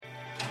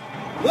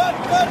Let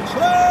the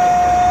train!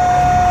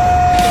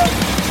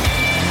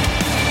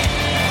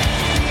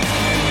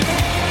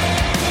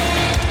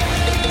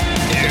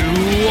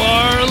 You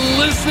are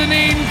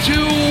listening to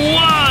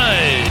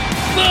What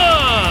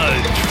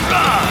the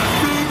Truck.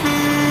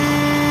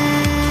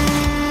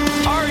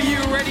 Are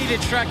you ready to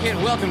truck it?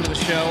 Welcome to the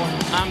show.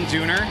 I'm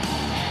Dooner.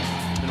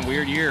 It's been a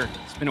weird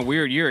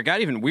year. It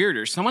got even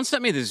weirder. Someone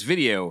sent me this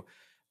video,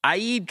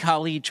 Aid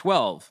Kali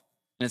 12,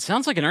 and it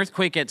sounds like an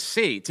earthquake at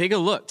sea. Take a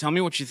look. Tell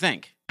me what you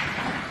think.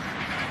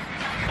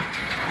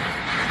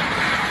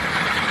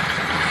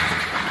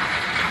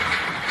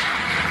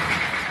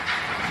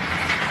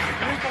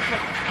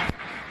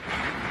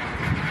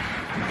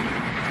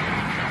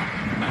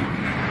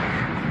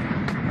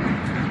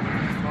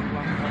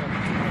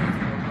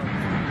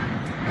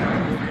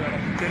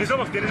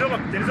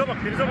 Denize bak.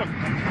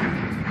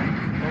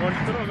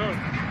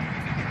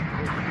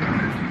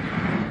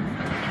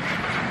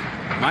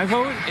 My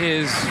vote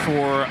is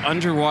for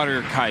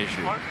underwater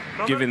kaiju,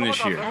 given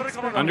this year.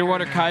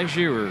 Underwater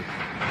kaiju or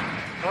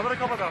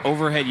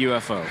overhead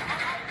UFO.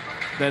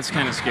 That's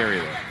kind of scary,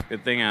 though.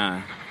 Good thing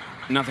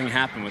nothing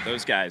happened with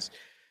those guys.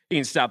 You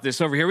can stop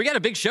this over here. We got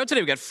a big show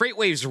today. We got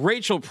FreightWave's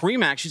Rachel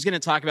Premack. She's going to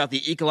talk about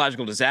the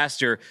ecological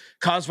disaster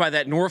caused by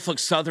that Norfolk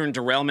Southern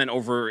derailment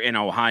over in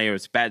Ohio.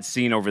 It's a bad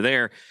scene over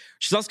there.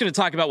 She's also going to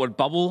talk about what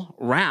bubble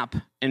wrap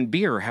and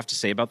beer have to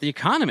say about the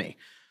economy.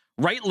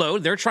 Right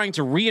Load, they're trying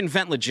to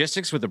reinvent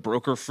logistics with a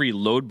broker-free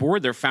load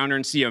board. Their founder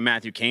and CEO,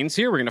 Matthew Kane's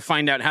here. We're going to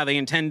find out how they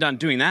intend on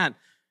doing that.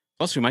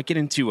 Plus, we might get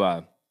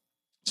into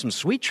some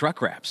sweet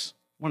truck wraps.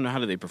 I want to know how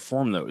do they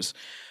perform those.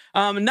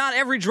 Not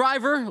every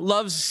driver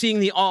loves seeing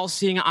the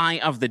all-seeing eye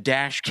of the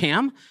dash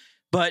cam,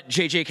 but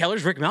JJ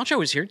Keller's Rick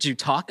Malchow is here to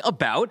talk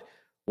about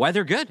why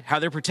they're good, how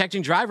they're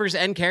protecting drivers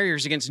and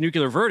carriers against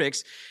nuclear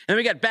verdicts. And then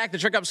we got Back the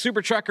Truck Up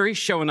Super Trucker. He's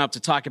showing up to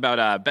talk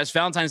about best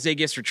Valentine's Day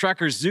gifts for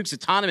truckers, Zoox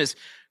autonomous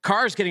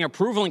cars getting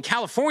approval in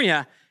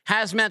California,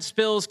 hazmat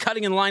spills,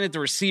 cutting in line at the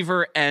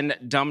receiver, and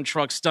dumb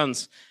truck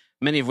stunts,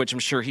 many of which I'm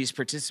sure he's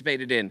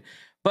participated in.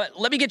 But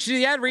let me get you to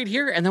the ad read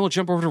here, and then we'll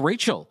jump over to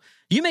Rachel.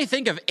 You may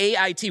think of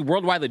AIT,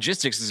 Worldwide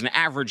Logistics, as an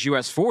average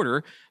U.S.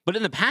 forwarder, but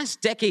in the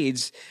past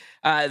decades,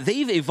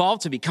 they've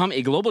evolved to become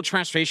a global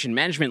transportation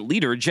management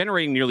leader,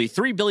 generating nearly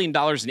 $3 billion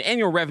in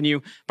annual revenue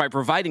by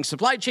providing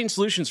supply chain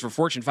solutions for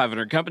Fortune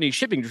 500 companies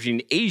shipping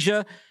between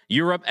Asia,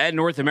 Europe, and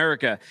North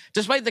America.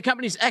 Despite the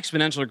company's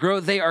exponential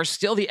growth, they are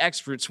still the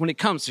experts when it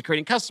comes to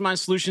creating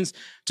customized solutions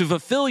to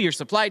fulfill your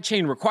supply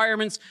chain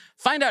requirements.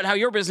 Find out how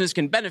your business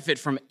can benefit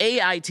from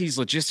AIT's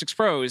logistics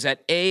pros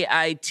at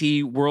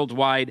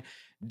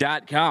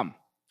AITworldwide.com.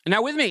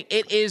 Now with me,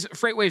 it is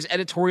FreightWave's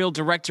editorial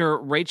director,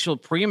 Rachel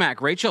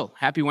Premack. Rachel,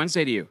 happy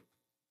Wednesday to you.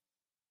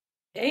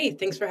 Hey,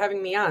 thanks for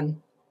having me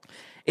on.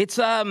 It's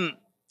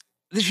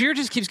this year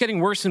just keeps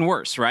getting worse and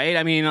worse, right?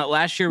 I mean,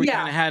 last year we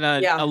kind of had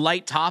a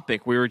light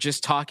topic. We were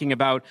just talking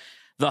about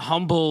the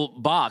humble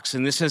box,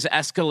 and this has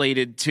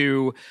escalated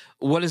to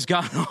what has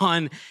gone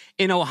on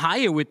in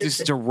Ohio with this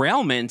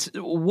derailment.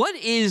 What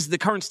is the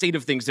current state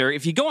of things there?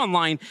 If you go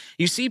online,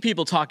 you see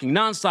people talking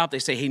nonstop. They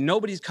say, hey,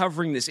 nobody's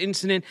covering this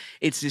incident.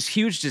 It's this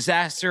huge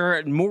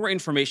disaster. More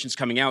information's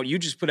coming out. You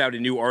just put out a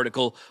new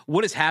article.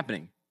 What is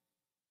happening?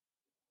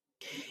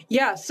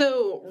 Yeah,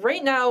 so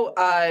right now,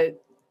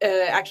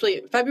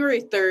 actually,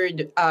 February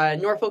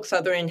 3rd, Norfolk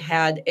Southern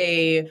had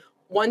a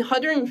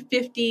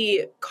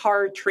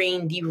 150-car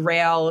train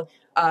derail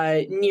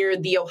near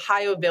the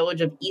Ohio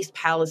village of East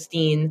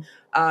Palestine.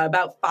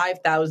 About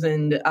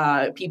 5,000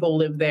 people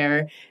live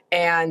there.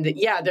 And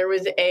yeah, there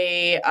was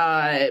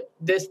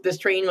this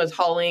train was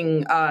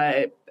hauling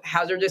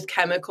hazardous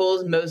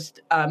chemicals, most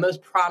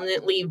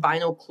prominently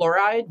vinyl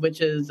chloride, which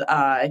is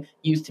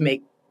used to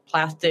make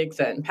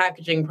plastics and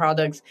packaging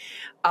products.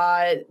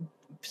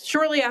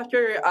 Shortly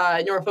after,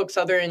 Norfolk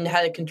Southern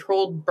had a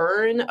controlled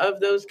burn of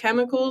those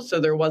chemicals, so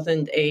there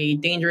wasn't a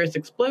dangerous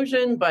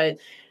explosion, but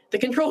the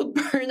controlled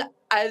burn,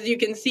 as you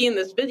can see in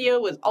this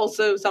video, was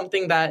also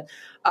something that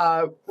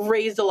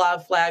raised a lot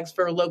of flags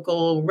for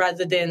local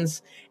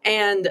residents.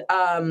 And,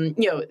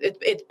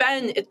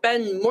 it's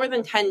been more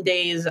than 10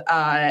 days,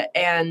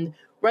 and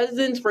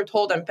residents were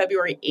told on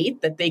February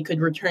 8th that they could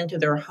return to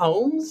their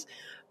homes.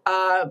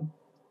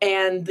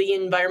 And the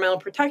Environmental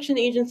Protection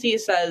Agency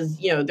says,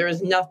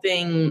 there's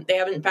nothing, they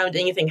haven't found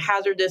anything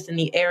hazardous in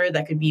the air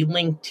that could be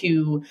linked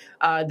to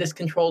this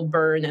controlled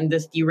burn and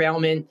this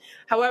derailment.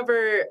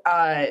 However,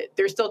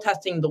 they're still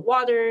testing the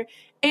water,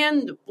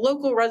 and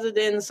local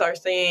residents are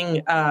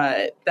saying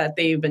that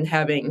they've been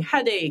having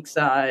headaches,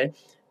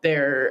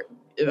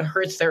 it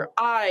hurts their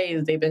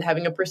eyes, they've been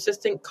having a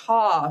persistent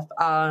cough.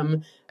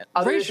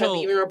 Others have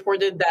even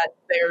reported that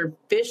their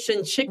fish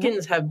and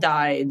chickens have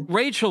died.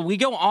 Rachel, we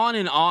go on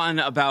and on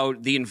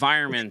about the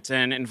environment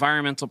and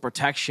environmental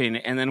protection,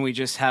 and then we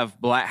just have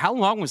black. How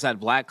long was that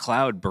black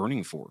cloud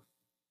burning for?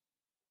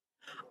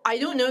 I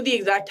don't know the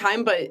exact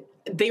time, but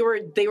they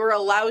were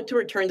allowed to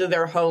return to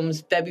their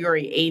homes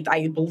February 8th.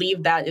 I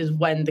believe that is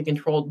when the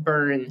controlled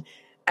burn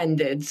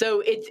ended.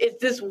 So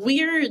it's this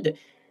weird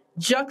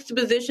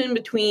juxtaposition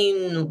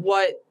between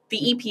what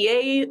the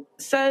EPA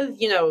says,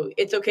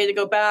 it's okay to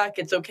go back,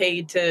 it's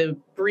okay to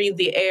breathe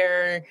the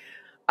air,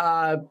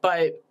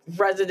 but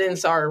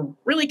residents are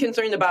really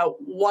concerned about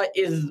what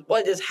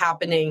is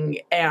happening,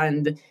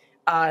 and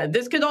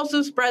this could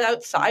also spread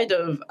outside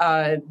of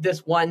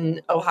this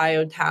one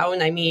Ohio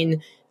town. I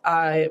mean,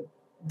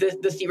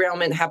 this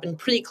derailment happened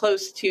pretty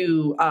close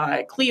to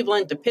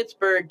Cleveland, to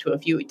Pittsburgh,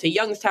 to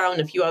Youngstown,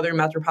 a few other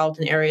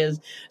metropolitan areas.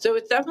 So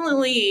it's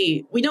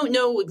definitely, we don't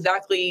know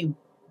exactly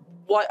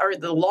what are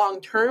the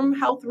long-term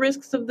health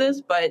risks of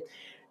this, but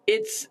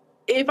if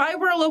I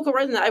were a local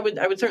resident, I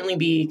would certainly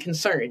be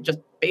concerned just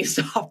based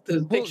off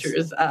the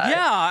pictures. Yeah,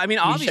 I mean,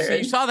 obviously, shared.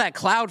 you saw that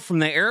cloud from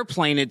the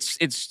airplane.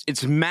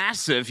 It's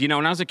massive. When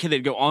I was a kid,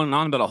 they'd go on and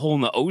on about a hole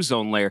in the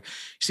ozone layer.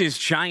 You see this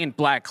giant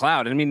black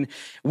cloud. I mean,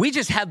 we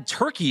just had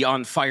Turkey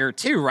on fire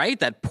too, right?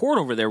 That port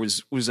over there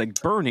was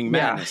like burning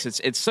madness.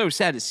 Yeah. It's so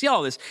sad to see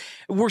all this.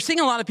 We're seeing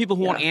a lot of people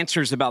who want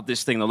answers about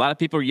this thing. A lot of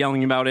people are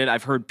yelling about it.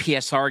 I've heard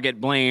PSR get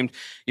blamed.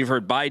 You've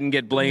heard Biden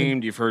get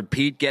blamed. You've heard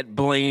Pete get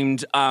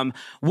blamed.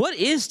 What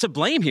is to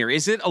blame here?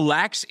 Is it a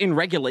lax in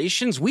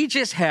regulations? We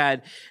just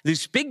had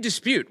this big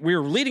dispute. We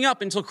were leading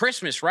up until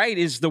Christmas, right?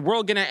 Is the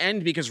world going to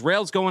end because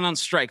rail's going on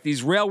strike?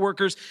 These rail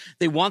workers,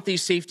 they want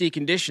these safety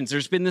conditions.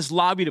 There's been this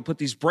lobby to put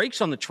these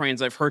brakes on the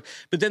trains, I've heard,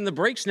 but then the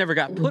brakes never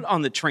got put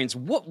on the trains.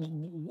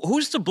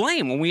 Who's to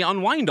blame when we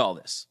unwind all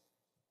this?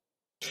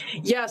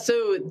 Yeah,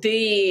 so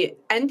the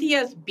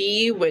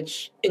NTSB,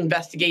 which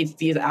investigates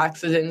these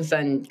accidents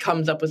and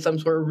comes up with some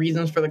sort of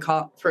reasons for the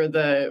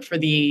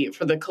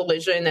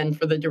collision and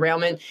for the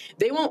derailment,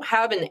 they won't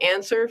have an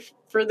answer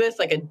for this,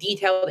 like a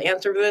detailed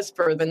answer for this,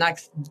 for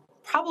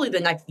probably the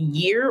next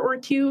year or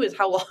two is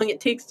how long it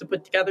takes to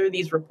put together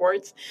these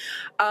reports.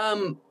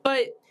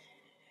 But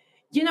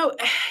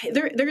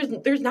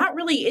there's not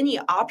really any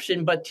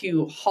option but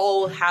to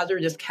haul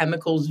hazardous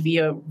chemicals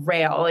via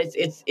rail.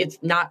 It's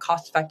not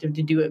cost effective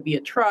to do it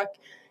via truck.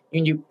 You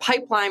can do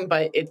pipeline,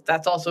 but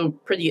that's also a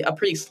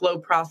pretty slow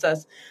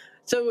process.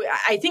 So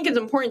I think it's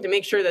important to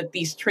make sure that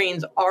these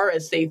trains are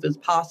as safe as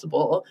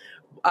possible.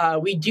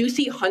 We do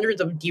see hundreds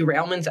of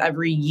derailments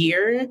every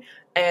year,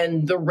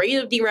 and the rate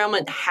of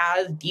derailment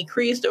has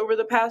decreased over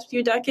the past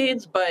few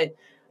decades, but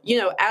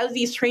as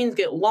these trains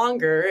get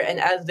longer and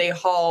as they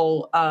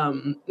haul,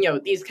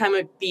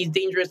 these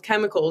dangerous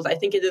chemicals, I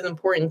think it is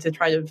important to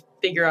try to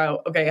figure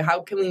out, okay,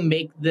 how can we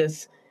make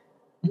this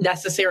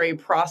necessary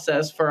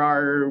process for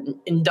our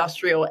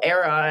industrial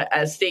era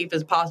as safe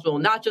as possible,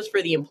 not just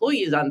for the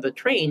employees on the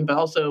train, but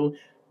also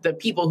the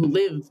people who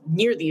live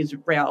near these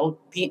rail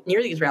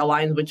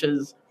lines, which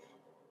is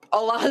a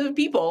lot of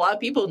people. A lot of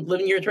people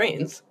live near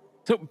trains.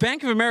 So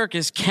Bank of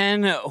America's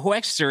Ken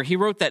Hoexter, he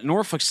wrote that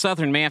Norfolk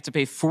Southern may have to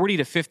pay $40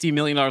 to $50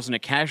 million in a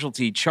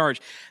casualty charge.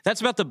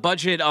 That's about the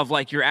budget of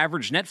like your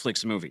average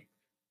Netflix movie.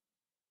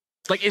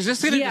 Like, is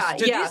this going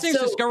to these things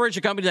discourage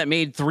a company that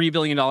made $3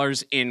 billion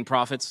in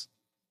profits?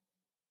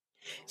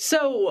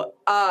 So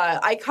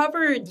I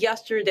covered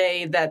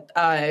yesterday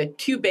that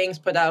two banks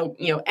put out,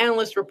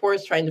 analyst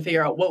reports trying to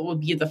figure out what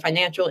would be the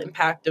financial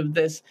impact of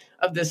this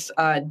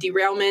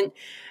derailment.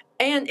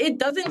 And it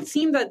doesn't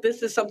seem that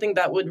this is something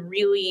that would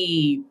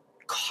really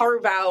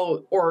carve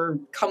out or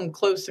come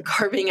close to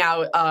carving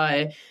out,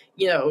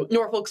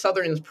 Norfolk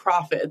Southern's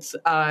profits.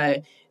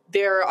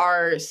 There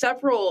are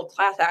several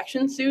class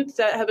action suits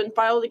that have been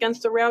filed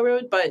against the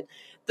railroad, but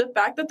the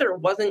fact that there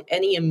wasn't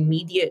any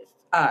immediate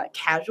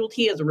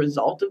casualty as a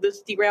result of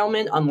this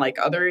derailment, unlike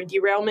other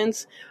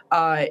derailments,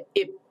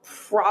 it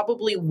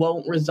probably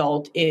won't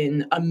result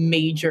in a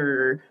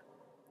major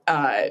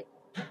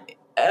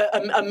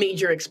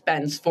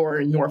expense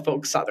for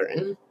Norfolk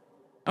Southern.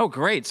 Oh,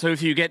 great. So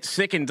if you get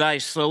sick and die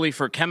slowly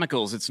for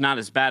chemicals, it's not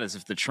as bad as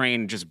if the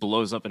train just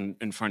blows up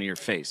in front of your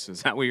face.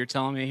 Is that what you're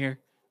telling me here?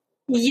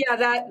 Yeah,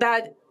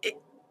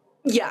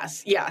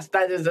 yes,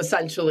 that is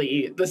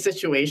essentially the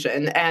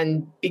situation.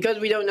 And because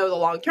we don't know the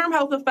long-term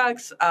health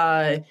effects,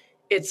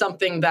 it's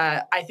something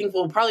that I think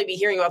we'll probably be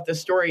hearing about this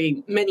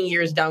story many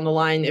years down the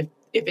line if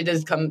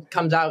it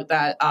comes out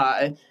that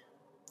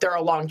there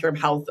are long-term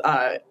health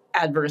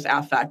adverse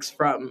effects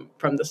from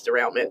this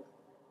derailment.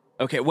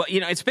 Okay, well,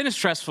 it's been a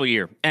stressful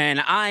year,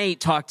 and I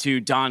talked to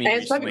Donnie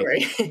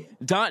recently.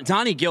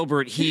 Donnie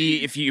Gilbert,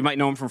 if you might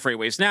know him from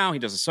Freightways Now, he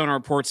does the sonar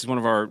reports. He's one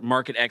of our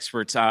market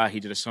experts. He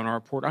did a sonar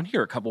report on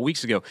here a couple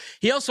weeks ago.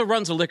 He also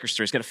runs a liquor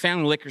store. He's got a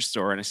family liquor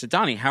store, and I said,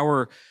 Donnie, how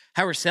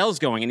are sales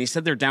going? And he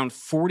said they're down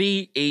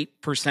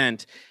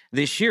 48%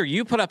 this year.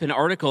 You put up an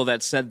article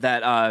that said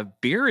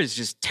that beer is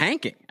just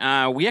tanking.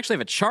 We actually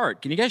have a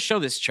chart. Can you guys show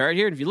this chart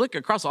here? And if you look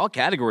across all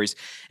categories,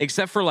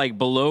 except for like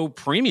below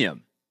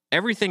premium,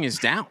 everything is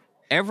down.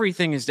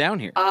 Everything is down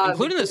here,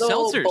 including the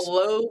seltzers.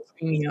 Below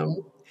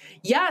premium.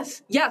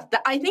 Yes.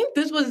 I think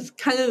this was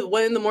kind of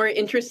one of the more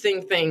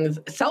interesting things.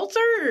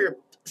 Seltzer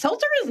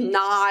is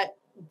not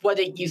what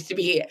it used to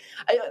be.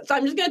 So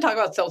I'm just going to talk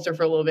about seltzer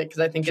for a little bit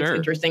because I think it's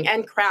interesting.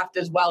 And craft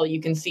as well.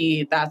 You can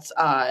see that's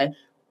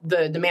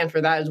the demand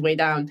for that is way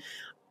down.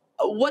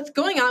 What's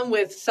going on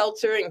with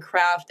seltzer and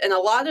craft and a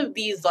lot of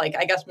these, like,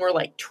 I guess more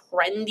like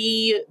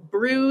trendy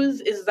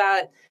brews is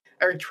that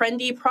or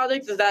trendy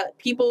products is that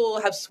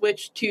people have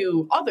switched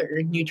to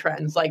other new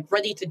trends, like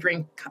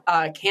ready-to-drink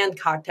canned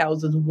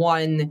cocktails is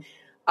one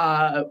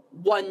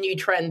new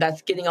trend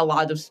that's getting a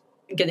lot of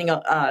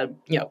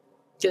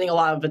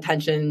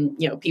attention.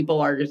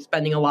 People are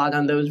spending a lot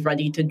on those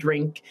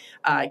ready-to-drink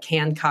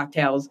canned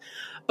cocktails.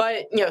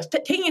 But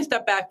taking a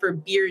step back for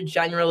beer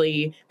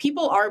generally,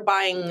 people are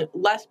buying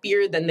less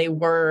beer than they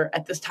were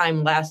at this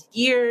time last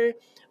year.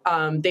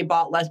 They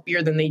bought less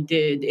beer than they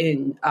did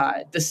in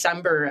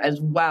December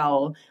as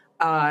well.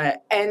 And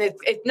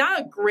it's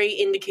not a great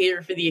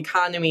indicator for the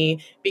economy,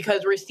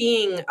 because we're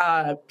seeing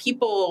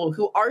people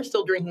who are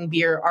still drinking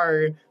beer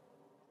are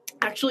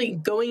actually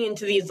going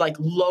into these like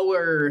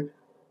lower,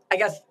 I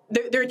guess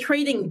they're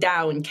trading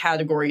down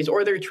categories,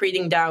 or they're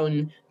trading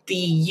down the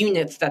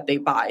units that they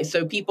buy.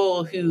 So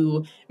people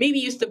who maybe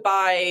used to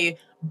buy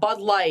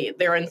Bud Light,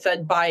 they're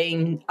instead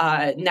buying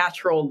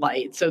Natural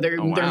Light. So they're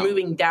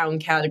moving down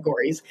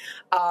categories.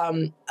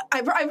 I've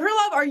heard a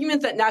lot of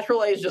arguments that Natural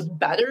Light is just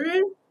better.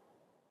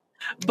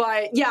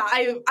 But yeah,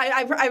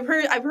 I've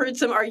heard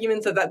some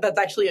arguments that that's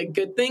actually a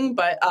good thing.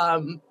 But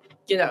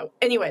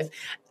anyways,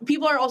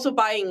 people are also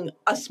buying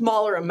a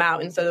smaller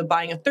amount. Instead of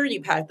buying a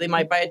 30-pack, they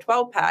might buy a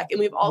 12-pack. And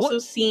we've also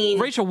seen,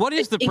 Rachel, what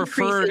is the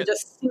preferred? In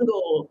just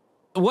single.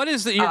 What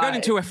is the? You're getting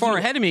too far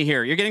ahead of me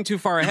here. You're getting too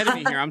far ahead of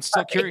me here. I'm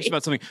still curious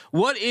about something.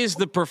 What is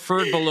the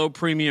preferred below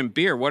premium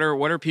beer? What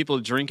are people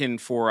drinking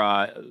for?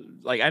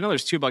 Like, I know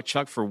there's $2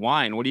 Chuck for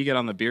wine. What do you get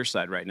on the beer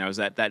side right now? Is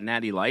that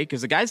Natty Light?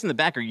 Because the guys in the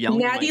back are yelling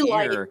Natty in my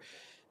Light. ear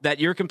that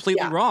you're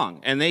completely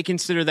wrong, and they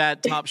consider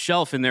that top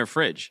shelf in their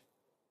fridge.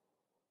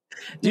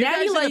 Do you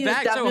Natty guys Light in the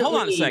back? is So hold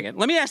on a second.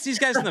 Let me ask these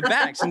guys in the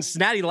back, since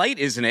Natty Light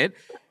isn't it.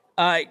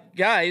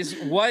 Guys,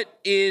 what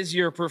is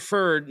your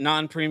preferred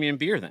non-premium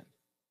beer then?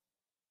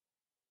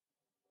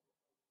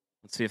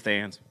 Let's see if they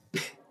answer.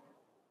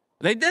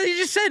 They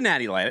just said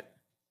Natty Light.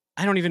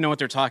 I don't even know what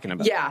they're talking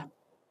about.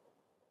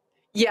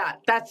 Yeah,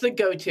 that's the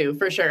go-to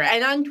for sure.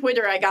 And on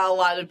Twitter, I got a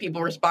lot of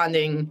people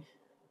responding,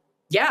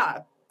 yeah,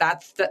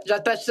 that's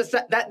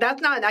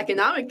not an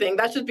economic thing.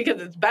 That's just because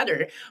it's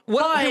better.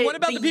 What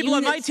about the people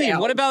on my team?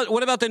 What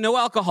about the no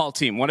alcohol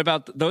team? What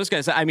about those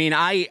guys? I mean,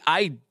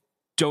 I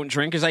don't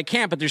drink because I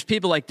can't, but there's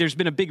people there's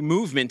been a big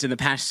movement in the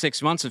past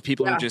 6 months of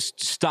people who are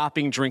just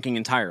stopping drinking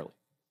entirely.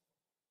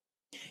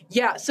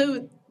 Yeah,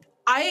 so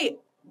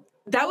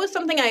that was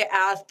something I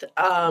asked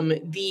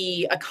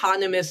the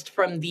economist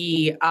from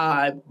the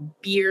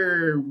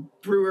Beer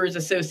Brewers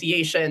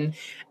Association,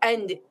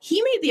 and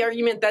he made the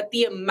argument that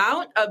the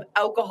amount of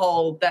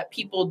alcohol that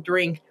people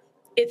drink,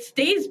 it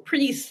stays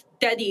pretty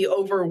steady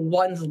over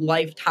one's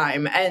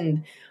lifetime.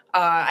 And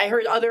I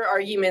heard other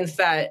arguments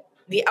that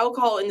the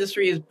alcohol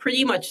industry is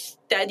pretty much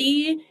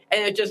steady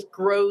and it just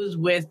grows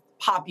with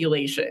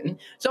population.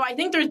 So I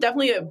think there's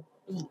definitely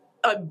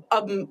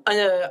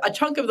a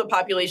chunk of the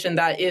population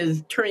that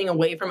is turning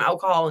away from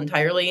alcohol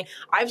entirely.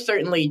 I've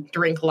certainly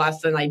drink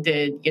less than I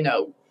did,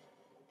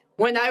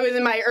 when I was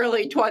in my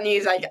early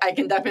 20s. I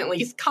can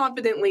definitely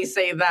confidently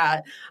say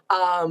that.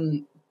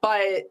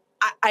 But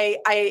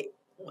I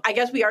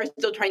guess we are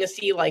still trying to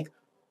see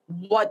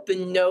what the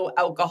no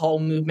alcohol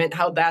movement,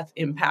 how that's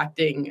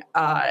impacting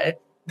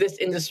this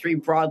industry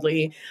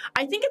broadly.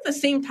 I think at the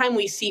same time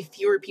we see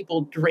fewer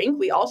people drink,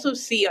 we also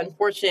see,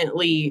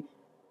 unfortunately,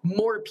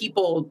 more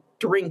people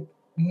drink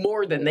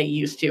more than they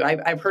used to.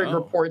 I've heard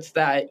reports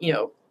that,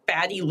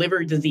 fatty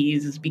liver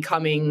disease is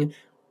becoming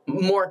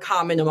more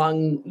common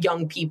among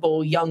young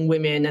people, young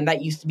women, and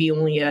that used to be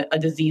only a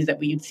disease that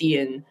we'd see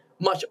in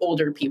much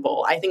older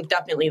people. I think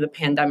definitely the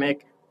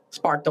pandemic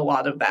sparked a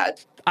lot of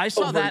that. I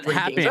saw that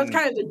happen. So that's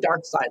kind of the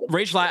dark side of it.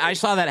 Rachel, I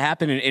saw that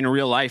happen in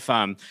real life.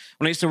 When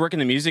I used to work in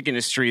the music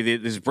industry,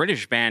 this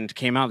British band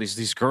came out,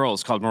 these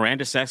girls called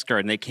Miranda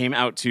Sexgard, and they came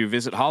out to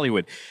visit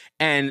Hollywood.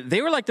 And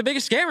they were like the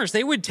biggest scammers.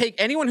 They would take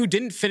anyone who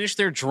didn't finish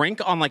their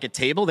drink on like a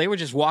table. They would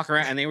just walk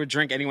around and they would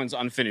drink anyone's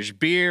unfinished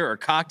beer or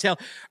cocktail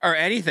or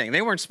anything.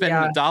 They weren't spending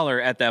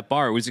 $1 at that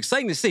bar. It was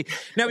exciting to see.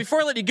 Now,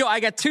 before I let you go, I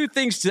got two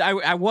things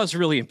I was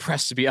really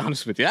impressed, to be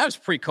honest with you. That was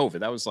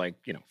pre-COVID. That was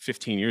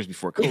 15 years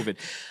before COVID.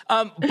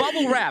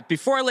 Bubble wrap.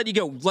 Before I let you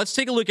go, let's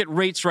take a look at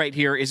rates right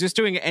here. Is this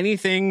doing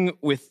anything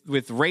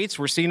with rates?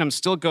 We're seeing them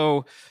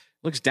still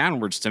looks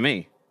downwards to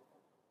me.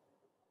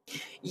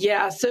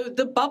 Yeah, so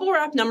the bubble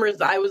wrap numbers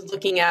I was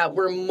looking at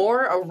were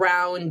more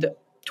around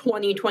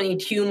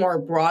 2022 more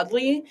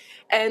broadly,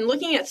 and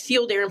looking at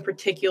Sealed Air in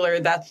particular,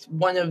 that's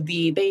one of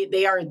the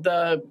they are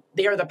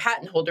the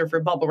patent holder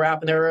for bubble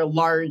wrap, and they're a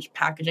large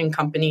packaging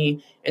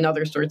company in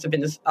other sorts of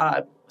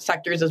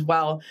sectors as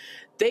well.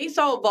 They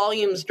saw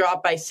volumes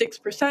drop by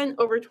 6%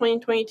 over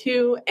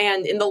 2022,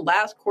 and in the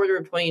last quarter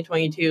of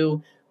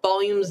 2022,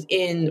 volumes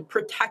in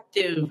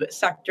protective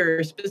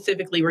sector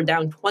specifically were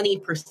down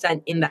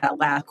 20% in that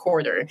last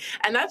quarter.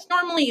 And that's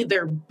normally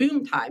their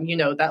boom time,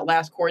 that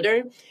last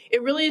quarter.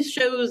 It really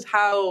shows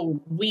how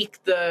weak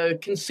the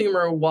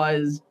consumer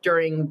was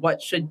during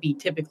what should be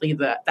typically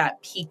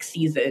that peak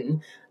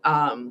season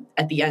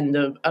at the end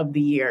of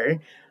the year.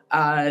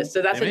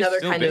 So that's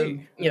another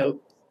kind of,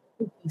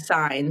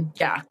 sign.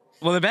 Yeah.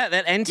 Well, that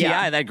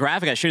NTI, that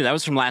graphic I showed you, that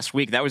was from last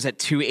week. That was at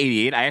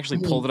 288. I actually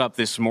pulled it up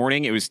this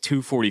morning. It was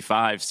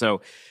 245. So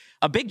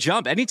a big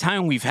jump.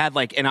 Anytime we've had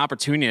like an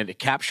opportunity to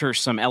capture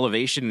some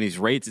elevation in these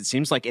rates, it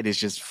seems like it has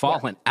just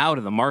fallen out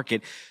of the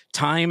market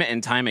time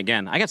and time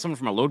again. I got something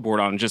from a load board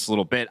on in just a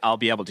little bit I'll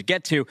be able to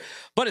get to,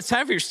 but it's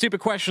time for your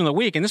stupid question of the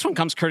week. And this one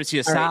comes courtesy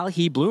of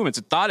Sally Bloom. It's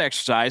a thought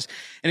exercise.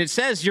 And it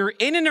says, you're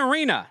in an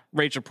arena,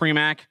 Rachel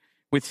Premack,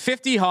 with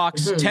 50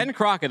 hawks, 10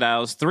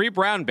 crocodiles, 3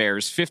 brown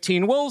bears,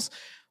 15 wolves,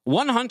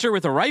 1 hunter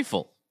with a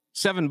rifle,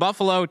 7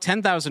 buffalo,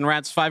 10,000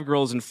 rats, 5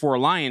 gorillas, and 4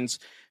 lions.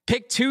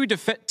 Pick two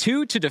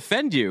to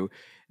defend you.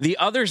 The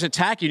others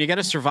attack you, and you got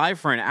to survive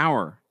for an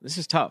hour. This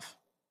is tough.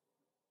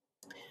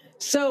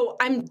 So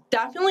I'm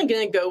definitely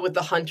going to go with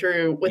the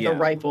hunter with a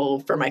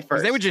rifle for my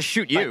first. They would just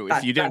shoot you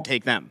if you didn't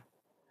take them.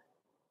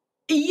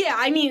 Yeah,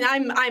 I mean,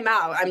 I'm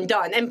out. I'm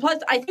done. And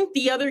plus, I think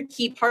the other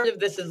key part of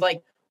this is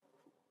like,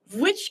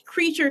 which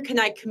creature can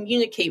I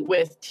communicate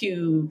with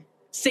to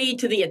say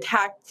to the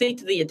attack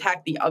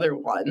the other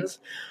ones?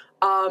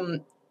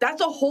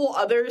 That's a whole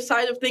other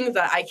side of things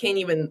that I can't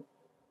even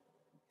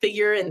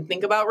figure and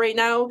think about right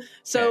now.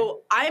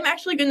 So I'm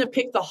actually going to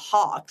pick the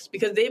hawks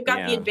because they've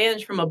got the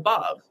advantage from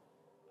above.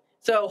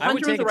 So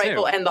hunter with a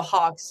rifle and the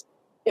hawks,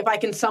 if I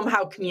can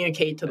somehow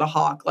communicate to the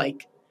hawk,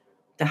 like,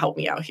 to help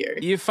me out here.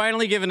 You've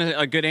finally given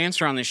a good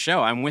answer on this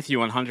show. I'm with you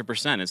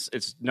 100%.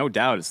 It's no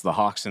doubt it's the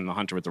hawks and the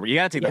hunter with the. You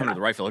got to take the hunter with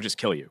the rifle. It'll just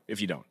kill you if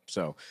you don't.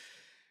 So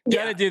you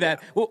got to do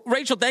that. Well,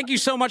 Rachel, thank you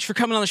so much for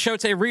coming on the show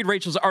today. Read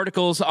Rachel's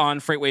articles on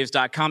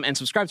freightwaves.com and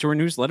subscribe to her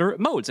newsletter,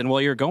 Modes. And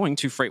while you're going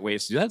to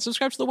Freightwaves to do that,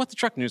 subscribe to the What the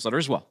Truck newsletter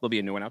as well. There'll be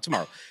a new one out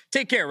tomorrow.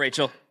 Take care,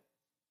 Rachel.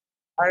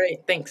 All right.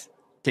 Thanks.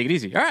 Take it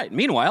easy. All right.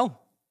 Meanwhile,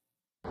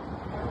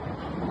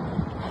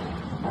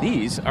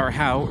 these are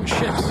how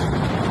ships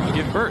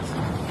give birth.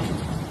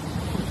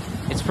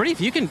 It's pretty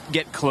if you can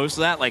get close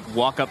to that, like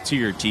walk up to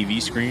your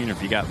TV screen, or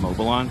if you got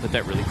mobile on, put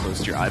that really close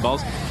to your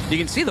eyeballs. You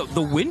can see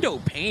the window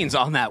panes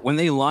on that when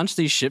they launch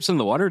these ships in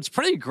the water. It's a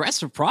pretty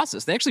aggressive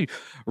process. They actually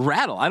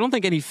rattle. I don't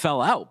think any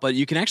fell out, but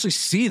you can actually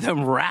see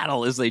them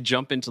rattle as they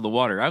jump into the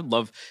water. I'd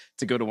love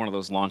to go to one of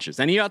those launches.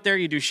 Any out there,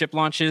 you do ship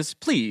launches,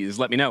 please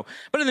let me know.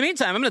 But in the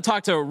meantime, I'm going to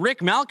talk to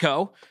Rick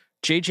Malco,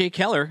 JJ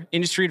Keller,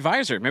 industry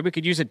advisor. Maybe we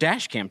could use a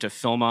dash cam to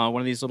film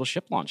one of these little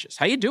ship launches.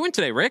 How you doing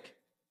today, Rick?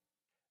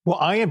 Well,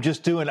 I am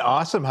just doing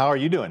awesome. How are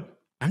you doing?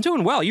 I'm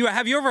doing well.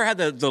 Have you ever had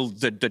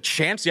the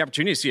chance, the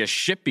opportunity to see a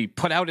ship be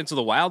put out into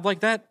the wild like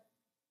that?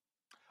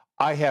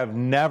 I have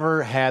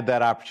never had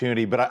that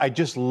opportunity, but I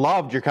just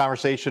loved your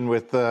conversation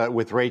with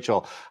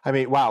Rachel. I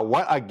mean, wow,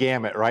 what a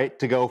gamut, right?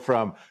 To go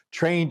from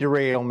train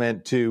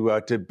derailment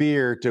to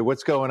beer to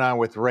what's going on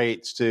with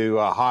rates to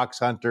hawks,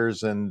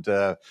 hunters, and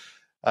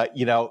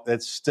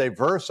it's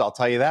diverse. I'll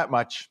tell you that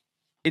much.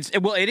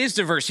 It is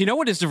diverse. You know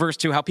what is diverse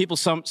too? How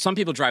some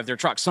people drive their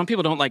trucks. Some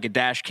people don't like a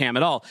dash cam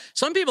at all.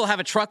 Some people have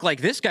a truck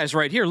like this guy's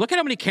right here. Look at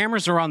how many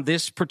cameras are on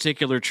this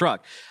particular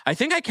truck. I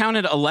think I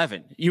counted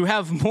 11. You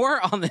have more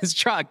on this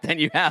truck than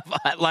you have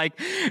like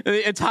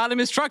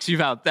autonomous trucks have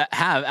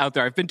out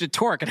there. I've been to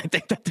Torque, and I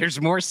think that there's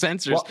more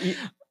sensors. Well,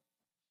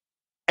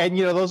 and,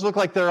 those look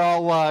like they're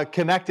all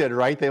connected,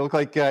 right? They look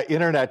like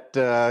internet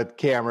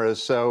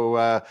cameras.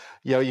 So,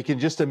 you can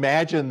just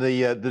imagine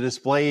the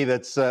display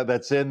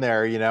that's in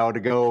there, to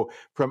go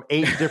from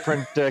 8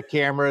 different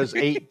cameras,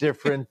 8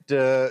 different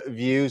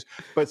views,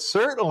 but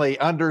certainly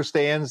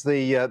understands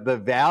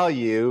the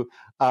value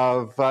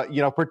of,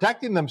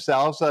 protecting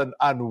themselves on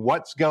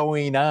what's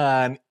going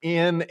on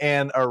in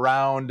and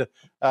around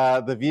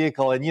the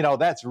vehicle. And,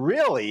 that's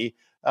really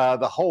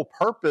the whole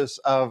purpose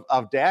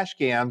of dash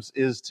cams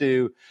is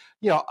to,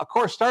 of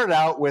course, start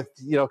out with,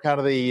 kind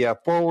of the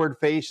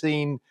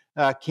forward-facing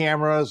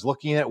cameras,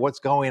 looking at what's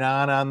going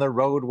on the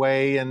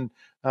roadway and,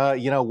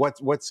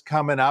 what's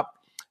coming up.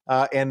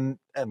 And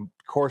of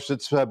course,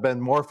 it's been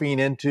morphing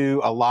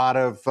into a lot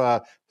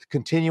of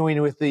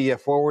continuing with the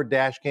forward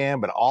dash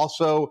cam, but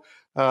also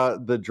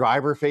the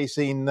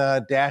driver-facing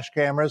dash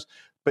cameras.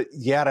 But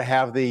you got to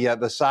have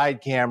the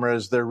side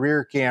cameras, the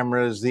rear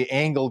cameras, the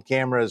angled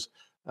cameras.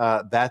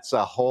 That's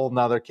a whole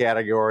nother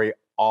category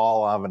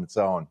all on its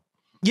own.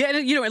 Yeah,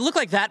 it looked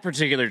like that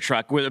particular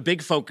truck where the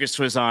big focus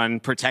was on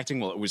protecting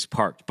while it was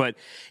parked. But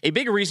a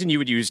big reason you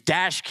would use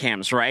dash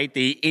cams, right?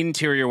 The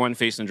interior one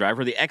facing the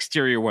driver, the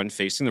exterior one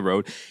facing the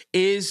road,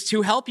 is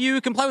to help you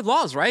comply with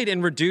laws, right?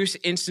 And reduce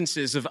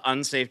instances of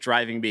unsafe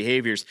driving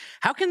behaviors.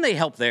 How can they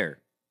help there?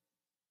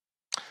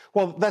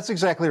 Well, that's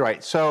exactly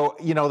right. So,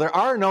 there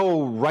are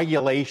no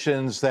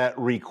regulations that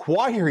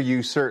require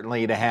you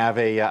certainly to have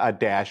a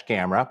dash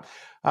camera.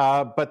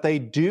 But they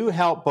do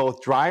help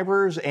both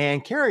drivers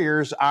and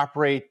carriers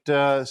operate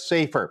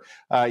safer.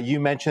 You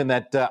mentioned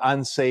that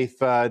unsafe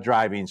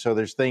driving. So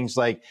there's things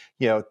like,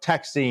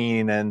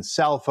 texting and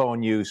cell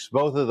phone use.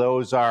 Both of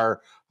those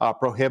are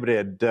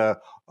prohibited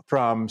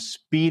from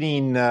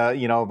speeding,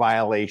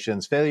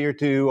 violations, failure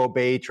to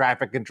obey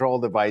traffic control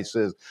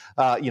devices,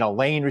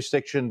 lane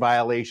restriction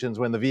violations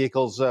when the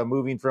vehicle's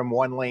moving from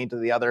one lane to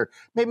the other,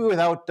 maybe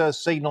without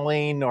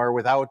signaling or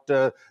without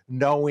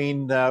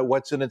knowing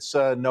what's in its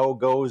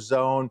no-go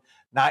zone.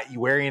 not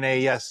wearing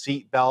a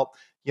seat belt,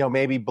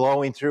 maybe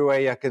blowing through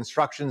a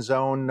construction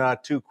zone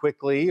too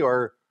quickly,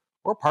 or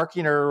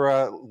parking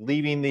or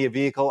leaving the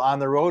vehicle on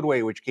the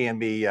roadway, which can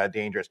be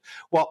dangerous.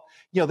 Well,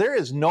 there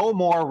is no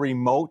more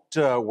remote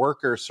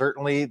worker,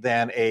 certainly,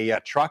 than a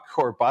truck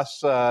or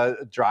bus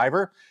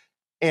driver.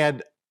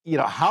 And,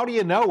 how do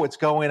you know what's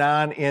going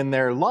on in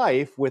their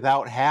life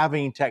without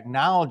having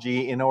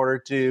technology in order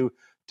to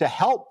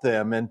help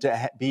them and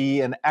to be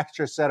an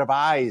extra set of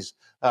eyes,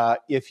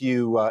 if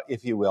you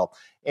will?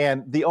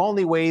 And the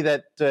only way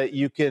that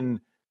you can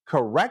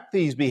correct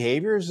these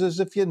behaviors is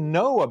if you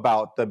know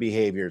about the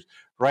behaviors,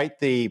 right?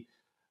 The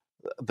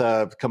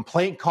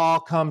complaint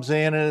call comes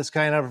in and it's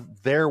kind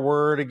of their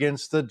word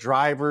against the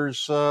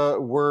driver's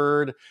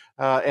word.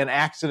 An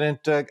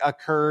accident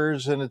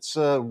occurs and it's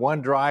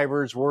one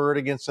driver's word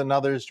against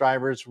another's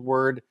driver's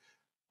word.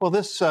 Well,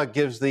 this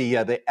gives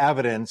the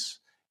evidence,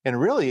 and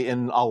really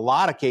in a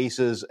lot of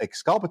cases,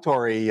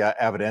 exculpatory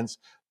evidence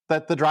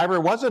that the driver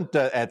wasn't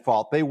at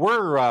fault. They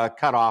were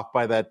cut off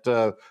by that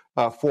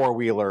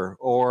four-wheeler,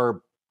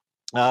 or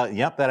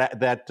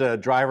that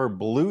driver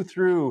blew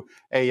through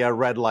a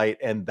red light,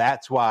 and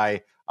that's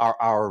why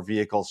our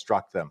vehicle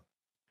struck them.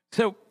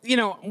 So,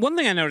 one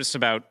thing I noticed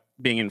about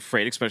being in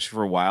freight, especially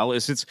for a while,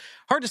 is it's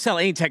hard to sell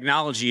any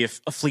technology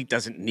if a fleet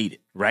doesn't need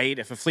it, right?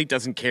 If a fleet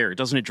doesn't care, it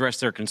doesn't address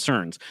their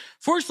concerns.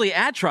 Fortunately,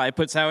 ATRI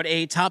puts out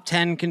a top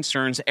 10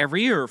 concerns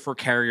every year for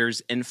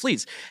carriers and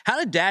fleets.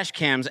 How do dash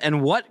cams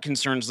and what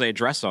concerns they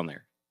address on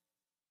there?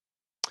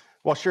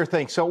 Well, sure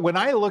thing. So when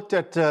I looked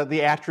at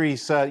the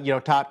ATRI's,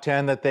 top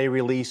 10 that they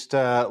released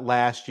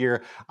last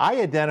year, I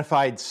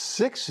identified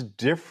 6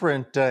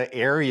 different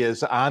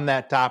areas on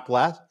that top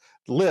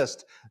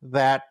list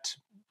that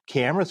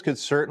cameras could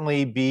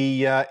certainly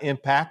be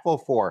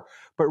impactful for.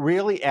 But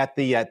really, at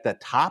the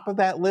top of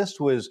that list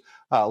was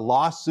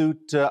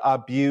lawsuit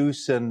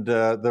abuse and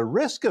the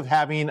risk of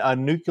having a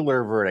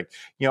nuclear verdict.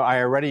 I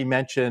already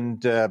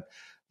mentioned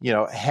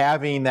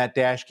having that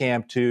dash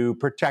cam to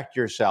protect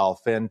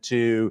yourself and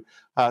to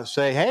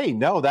say, hey,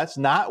 no, that's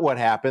not what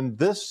happened.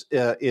 This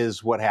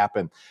is what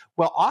happened.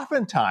 Well,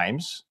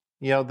 oftentimes,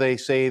 they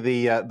say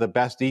the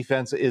best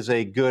defense is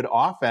a good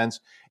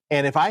offense.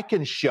 And if I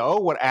can show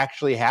what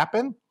actually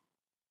happened,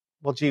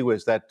 well, gee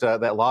whiz, that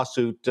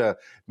lawsuit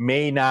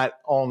may not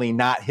only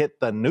not hit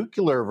the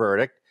nuclear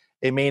verdict,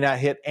 it may not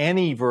hit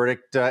any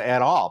verdict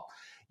at all.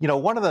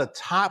 One of the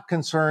top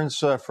concerns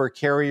for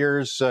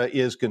carriers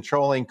is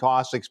controlling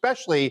costs,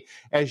 especially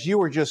as you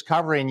were just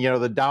covering,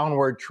 the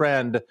downward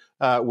trend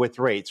with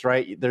rates,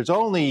 right? There's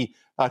only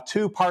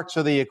 2 parts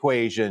of the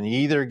equation. You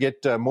either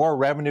get more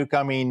revenue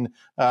coming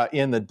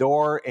in the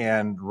door,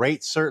 and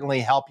rates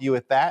certainly help you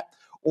with that,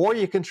 or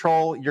you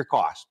control your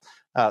costs.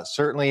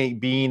 Certainly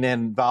being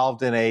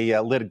involved in a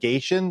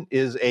litigation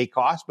is a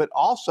cost, but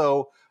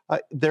also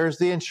there's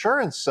the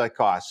insurance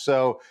cost.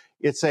 So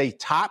it's a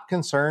top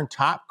concern,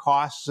 top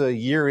costs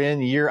year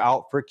in, year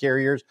out for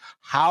carriers.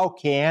 How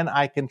can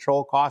I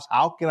control costs?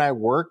 How can I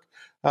work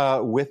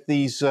with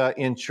these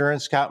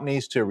insurance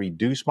companies to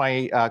reduce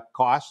my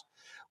costs?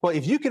 Well,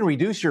 if you can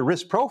reduce your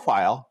risk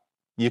profile,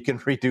 you can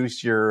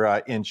reduce your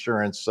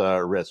insurance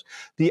risk.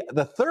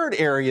 The third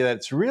area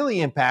that's really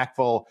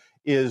impactful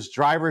is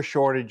driver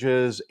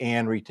shortages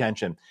and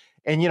retention.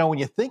 And, when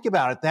you think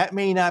about it, that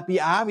may not be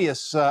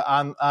obvious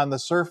on the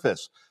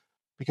surface,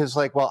 because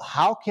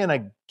how can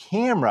a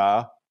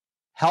camera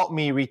help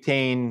me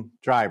retain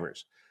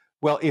drivers?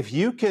 Well, if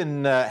you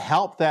can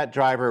help that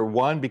driver,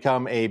 1,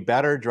 become a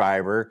better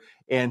driver,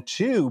 and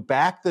 2,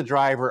 back the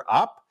driver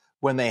up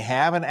when they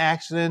have an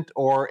accident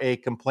or a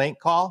complaint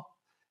call,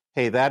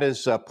 hey, that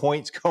is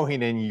points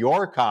going in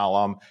your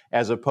column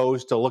as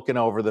opposed to looking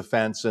over the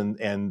fence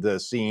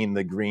and seeing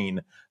the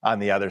green on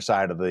the other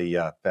side of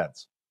the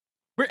fence.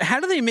 How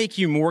do they make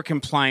you more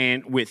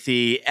compliant with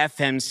the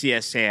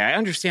FMCSA? I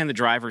understand the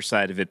driver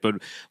side of it, but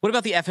what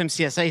about the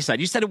FMCSA side?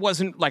 You said it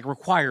wasn't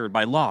required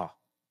by law.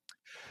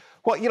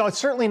 Well, it's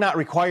certainly not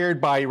required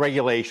by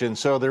regulation.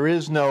 So there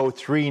is no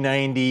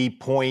 390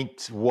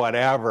 point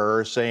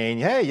whatever saying,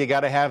 hey, you got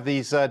to have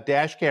these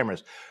dash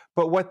cameras.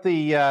 But what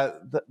the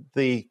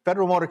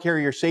Federal Motor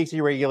Carrier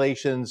Safety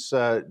Regulations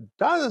do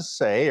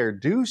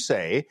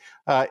say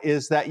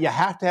is that you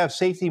have to have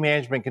safety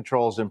management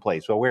controls in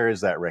place. Well, where is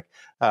that, Rick?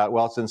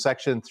 Well, it's in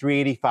section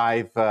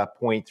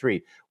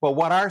 385.3. Well,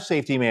 what are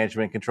safety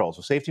management controls?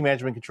 Well, safety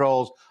management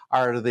controls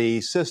are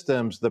the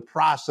systems, the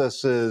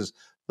processes,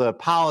 the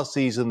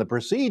policies, and the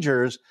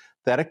procedures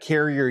that a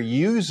carrier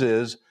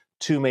uses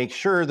to make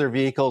sure their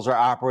vehicles are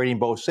operating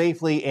both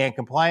safely and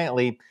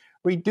compliantly,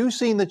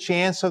 reducing the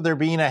chance of there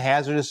being a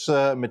hazardous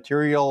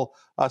material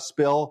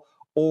spill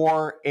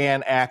or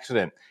an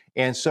accident.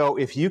 And so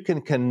if you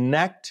can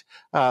connect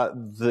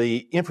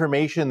the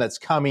information that's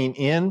coming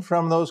in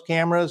from those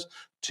cameras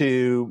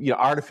to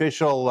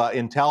artificial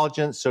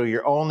intelligence, so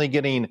you're only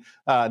getting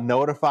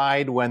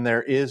notified when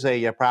there is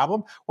a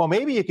problem, well,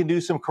 maybe you can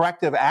do some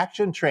corrective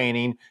action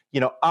training,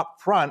 up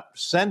front,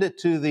 send it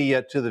to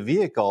the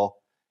vehicle,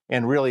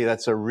 and really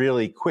that's a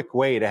really quick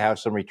way to have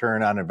some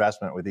return on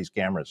investment with these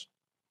cameras.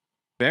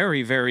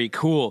 Very, very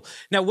cool.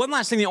 Now, one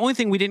last thing. The only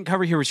thing we didn't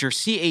cover here was your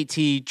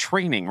CAT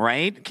training,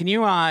 right? Can you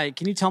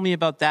tell me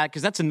about that?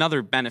 Because that's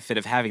another benefit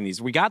of having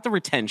these. We got the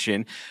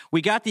retention,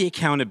 we got the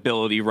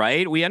accountability,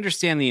 right? We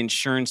understand the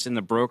insurance and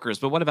the brokers,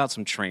 but what about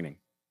some training?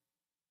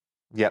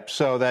 Yep.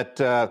 So that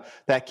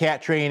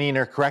CAT training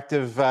or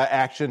corrective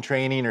action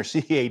training or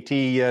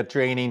CAT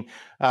training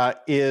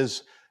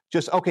is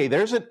just, okay,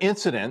 there's an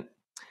incident,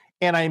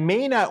 and I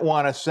may not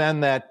want to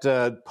send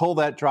pull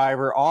that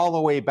driver all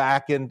the way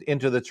back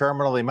into the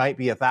terminal. They might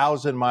be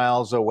 1,000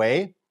 miles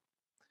away,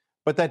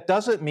 but that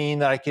doesn't mean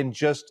that I can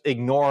just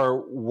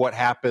ignore what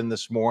happened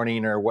this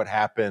morning or what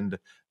happened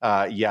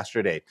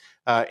yesterday.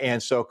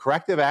 And so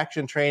corrective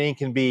action training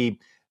can be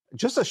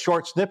just a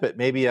short snippet,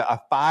 maybe a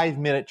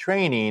 5-minute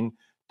training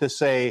to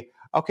say,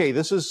 okay,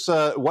 this is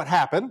what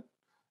happened.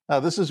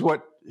 This is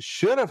what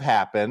should have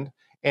happened.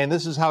 And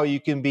this is how you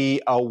can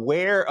be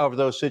aware of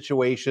those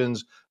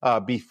situations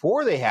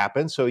before they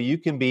happen, so you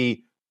can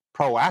be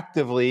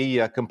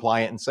proactively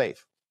compliant and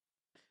safe.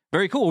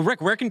 Very cool. Rick,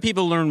 where can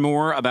people learn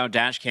more about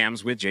dash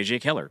cams with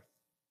JJ Keller?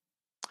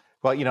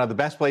 Well, the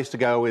best place to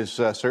go is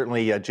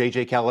certainly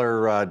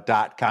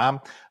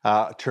jjkeller.com.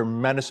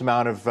 Tremendous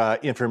amount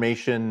of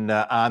information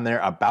on there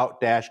about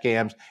dash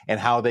cams and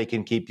how they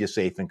can keep you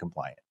safe and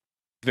compliant.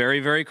 Very,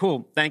 very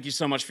cool. Thank you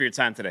so much for your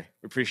time today.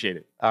 We appreciate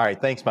it. All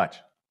right. Thanks much.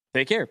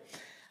 Take care.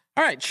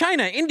 All right,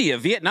 China, India,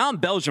 Vietnam,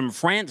 Belgium,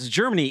 France,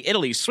 Germany,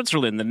 Italy,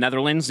 Switzerland, the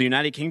Netherlands, the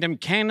United Kingdom,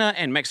 Canada,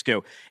 and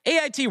Mexico.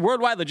 AIT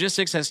Worldwide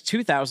Logistics has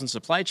 2,000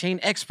 supply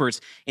chain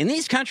experts in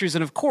these countries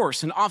and, of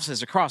course, in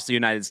offices across the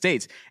United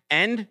States.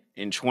 And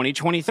in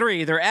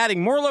 2023, they're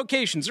adding more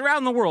locations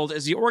around the world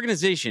as the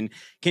organization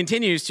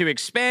continues to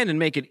expand and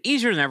make it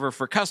easier than ever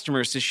for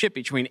customers to ship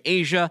between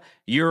Asia,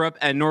 Europe,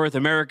 and North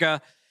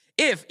America.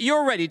 If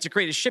you're ready to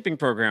create a shipping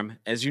program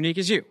as unique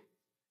as you,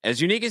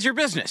 as unique as your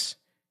business,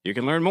 you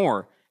can learn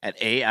more at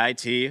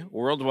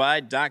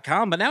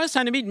AITworldwide.com. But now it's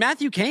time to meet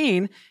Matthew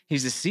Kane.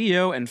 He's the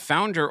CEO and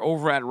founder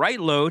over at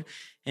RightLoad,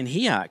 and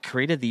he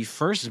created the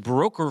first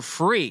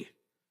broker-free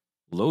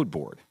load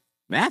board.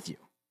 Matthew,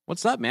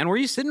 what's up, man? Where are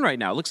you sitting right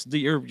now?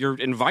 Your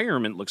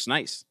environment looks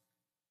nice.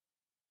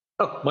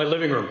 Oh, my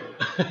living room.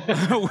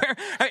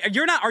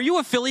 Are you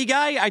a Philly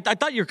guy? I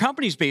thought your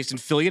company's based in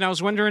Philly, and I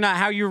was wondering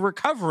how you're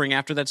recovering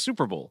after that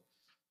Super Bowl.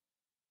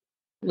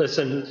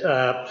 Listen,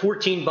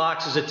 14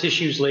 boxes of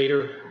tissues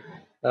later,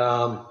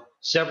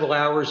 several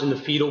hours in the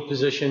fetal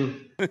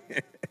position,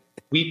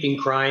 weeping,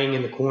 crying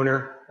in the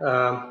corner.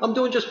 I'm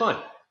doing just fine.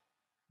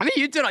 I mean,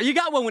 you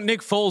got one with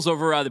Nick Foles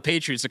over the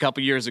Patriots a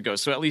couple years ago,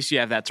 so at least you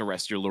have that to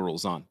rest your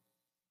laurels on.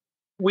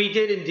 We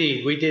did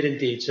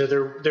indeed. So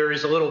there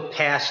is a little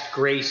past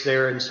grace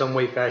there in some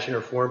way, fashion,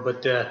 or form.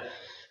 But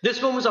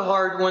this one was a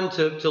hard one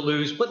to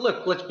lose. But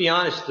look, let's be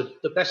honest.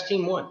 The best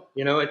team won.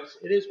 It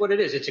is what it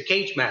is. It's a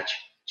cage match.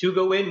 2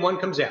 go in, 1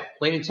 comes out.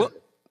 Plain and simple.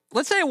 Well,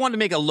 let's say I wanted to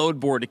make a load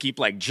board to keep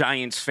like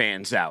Giants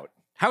fans out.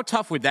 How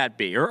tough would that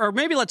be? Or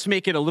maybe let's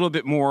make it a little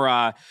bit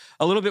more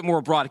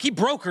broad. Keep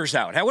brokers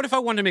out. What if I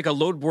wanted to make a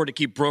load board to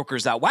keep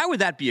brokers out? Why would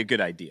that be a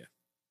good idea?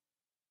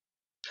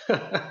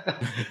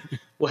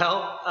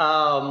 Well,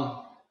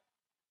 I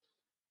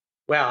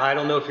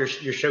don't know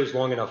if your show's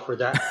long enough for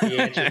that, the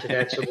answer to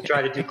that. So we'll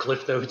try to do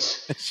Cliff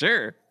Notes.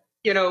 Sure.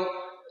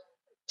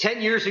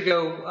 10 years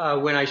ago,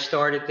 when I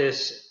started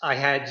this, I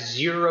had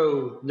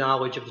zero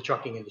knowledge of the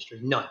trucking industry,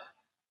 none.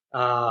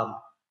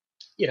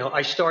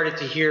 I started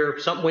to hear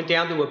something, went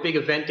down to a big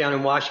event down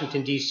in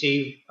Washington,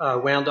 D.C.,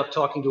 wound up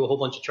talking to a whole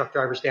bunch of truck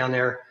drivers down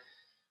there.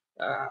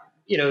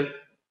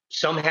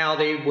 Somehow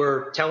they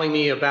were telling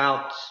me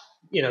about,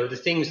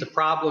 the things, the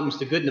problems,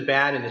 the good and the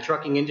bad in the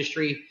trucking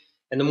industry.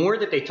 And the more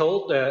that they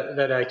told,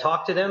 that I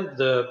talked to them,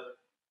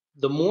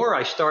 the more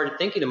I started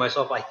thinking to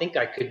myself, I think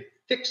I could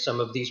fix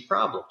some of these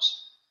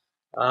problems.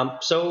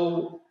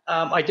 So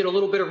I did a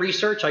little bit of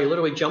research. I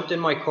literally jumped in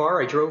my car.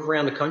 I drove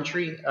around the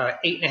country,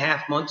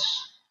 8.5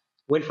 months,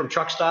 went from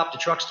truck stop to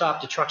truck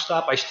stop to truck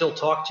stop. I still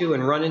talk to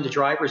and run into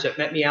drivers that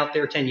met me out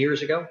there 10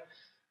 years ago.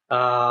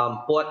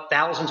 Bought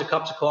thousands of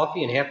cups of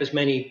coffee and half as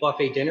many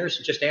buffet dinners,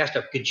 and just asked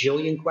a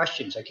gajillion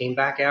questions. I came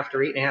back after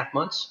 8.5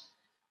 months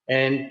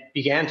and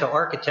began to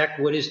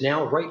architect what is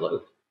now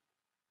RightLoad.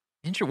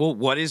 Interesting. Well,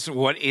 what is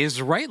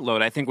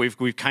RightLoad? I think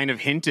we've kind of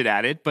hinted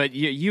at it, but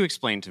you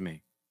explain to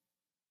me.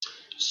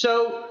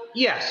 So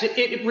yes,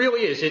 it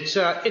really is. It's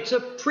a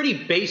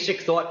pretty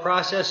basic thought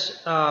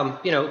process.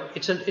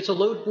 It's a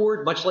load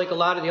board, much like a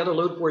lot of the other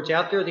load boards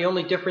out there. The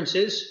only difference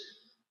is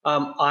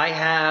I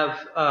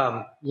have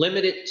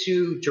limited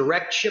to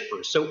direct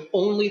shippers, so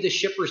only the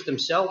shippers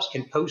themselves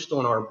can post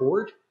on our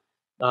board.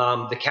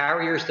 The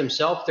carriers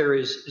themselves, there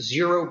is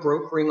zero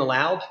brokering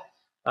allowed.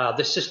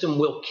 The system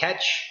will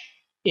catch.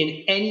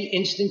 In any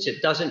instance,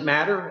 it doesn't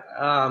matter.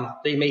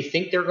 They may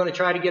think they're going to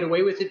try to get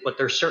away with it, but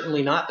they're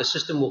certainly not. The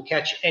system will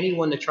catch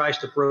anyone that tries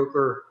to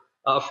broker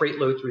a freight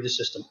load through the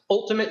system.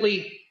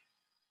 Ultimately,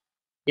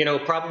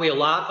 probably a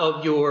lot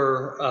of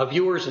your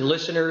viewers and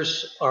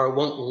listeners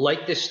won't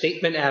like this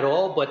statement at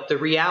all, but the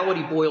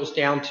reality boils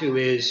down to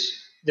is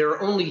there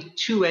are only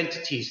 2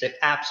 entities that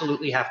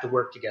absolutely have to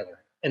work together.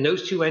 And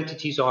those two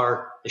entities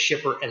are the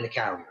shipper and the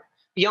carrier.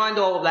 Beyond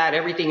all of that,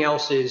 everything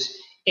else is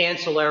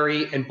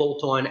ancillary and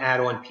bolt-on,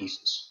 add-on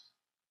pieces.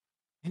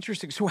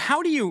 Interesting. So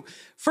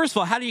first of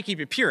all, how do you keep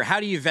it pure? How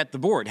do you vet the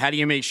board? How do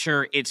you make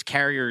sure it's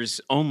carriers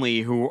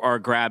only who are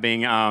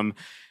grabbing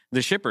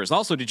the shippers?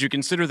 Also, did you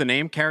consider the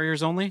name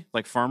carriers only,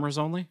 like farmers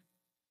only?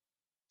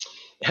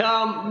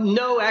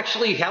 No,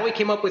 actually, how we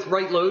came up with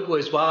right load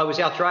was while I was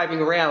out driving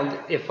around,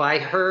 if I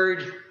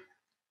heard,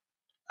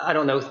 I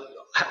don't know,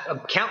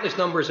 countless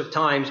numbers of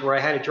times where I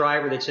had a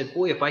driver that said,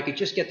 boy, if I could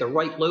just get the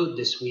right load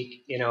this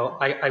week,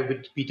 I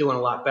would be doing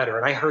a lot better.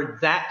 And I heard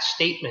that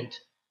statement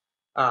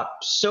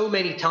so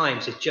many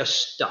times, it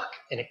just stuck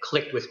and it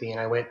clicked with me, and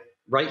I went,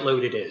 right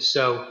load it is.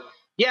 So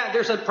yeah,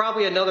 there's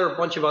probably another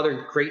bunch of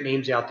other great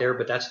names out there,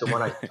 but that's the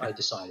one I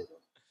decided on.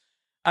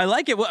 I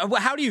like it. Well,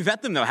 how do you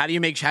vet them though? How do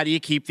you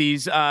keep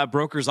these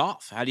brokers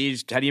off? How do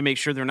you make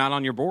sure they're not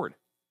on your board?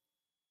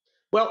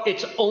 Well,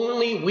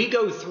 we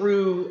go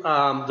through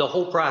the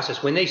whole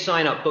process when they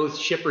sign up, both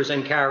shippers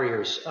and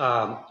carriers.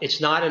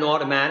 It's not an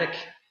automatic.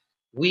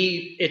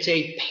 It's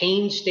a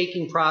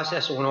painstaking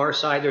process on our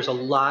side. There's a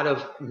lot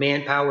of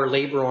manpower,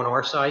 labor on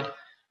our side,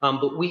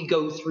 but we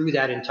go through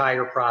that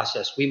entire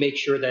process. We make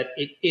sure that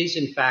it is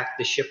in fact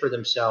the shipper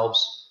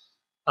themselves,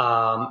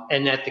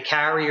 and that the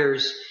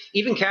carriers,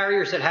 even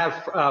carriers that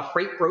have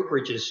freight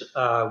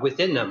brokerages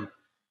within them,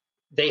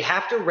 they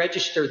have to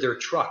register their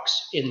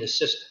trucks in the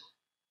system.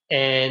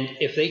 And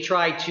if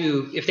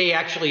they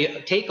actually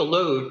take a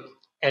load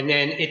and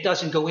then it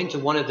doesn't go into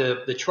one of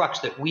the trucks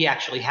that we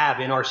actually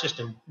have in our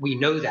system, we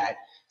know that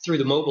through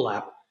the mobile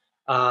app.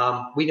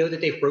 We know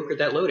that they've brokered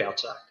that load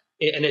outside,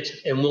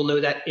 and we'll know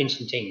that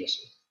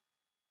instantaneously.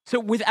 So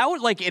without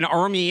like an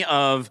army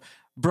of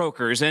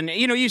brokers, and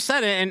you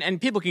said it,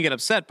 and people can get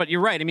upset, but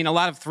you're right. I mean, a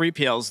lot of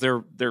 3PLs,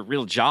 their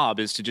real job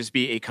is to just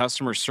be a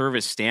customer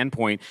service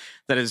standpoint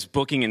that is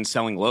booking and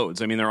selling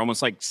loads. I mean, they're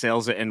almost like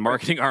sales and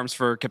marketing arms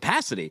for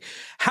capacity.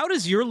 How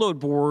does your load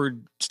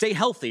board stay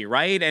healthy,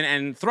 right,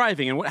 and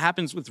thriving? And what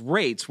happens with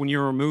rates when you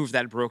remove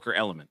that broker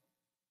element?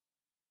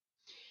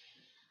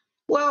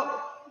 Well,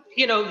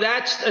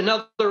 that's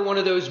another one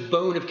of those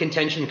bone of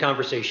contention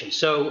conversations.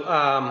 So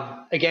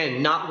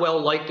again, not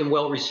well liked and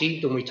well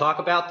received when we talk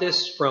about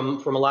this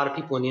from a lot of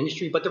people in the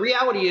industry. But the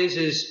reality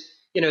is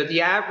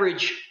the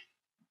average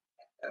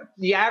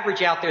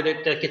out there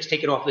that gets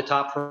taken off the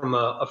top from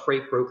a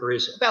freight broker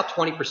is about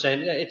 20%.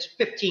 It's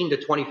 15 to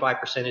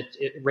 25%.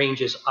 It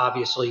ranges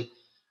obviously,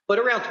 but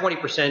around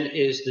 20%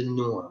 is the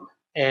norm.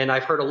 And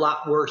I've heard a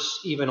lot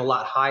worse, even a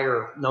lot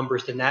higher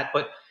numbers than that.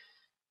 But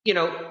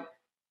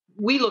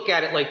we look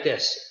at it like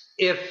this: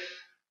 if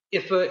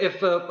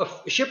a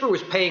shipper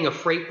was paying a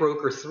freight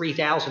broker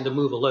 $3,000 to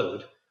move a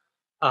load,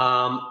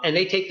 and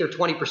they take their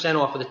 20%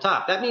 off of the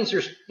top, that means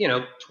there's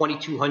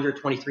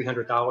 $2,200,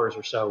 $2,300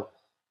 or so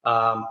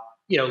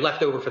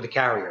left over for the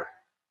carrier.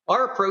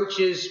 Our approach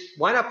is,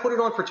 why not put it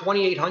on for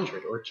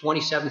 $2,800 or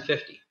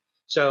 $2,750?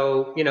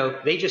 So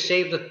they just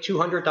saved the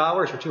 $200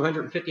 or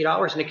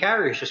 $250, and the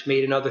carrier's just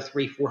made another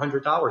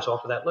 $300-$400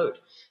 off of that load.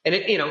 And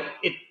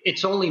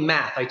it's only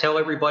math. I tell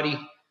everybody,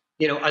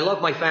 I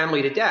love my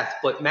family to death,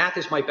 but math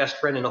is my best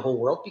friend in the whole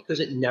world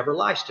because it never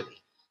lies to me.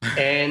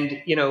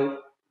 And,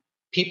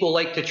 people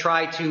like to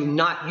try to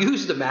not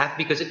use the math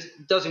because it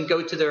doesn't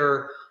go to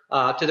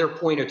their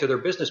point or to their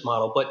business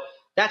model. But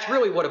that's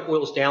really what it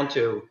boils down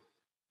to.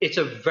 It's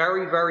a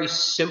very, very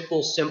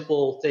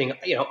simple thing.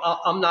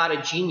 I'm not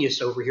a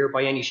genius over here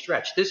by any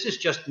stretch. This is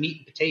just meat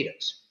and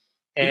potatoes.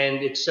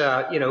 And it's,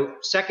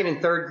 second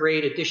and third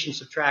grade addition,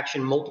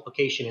 subtraction,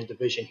 multiplication, and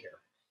division here.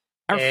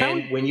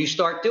 When you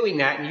start doing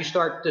that, and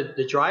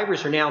the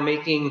drivers are now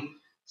making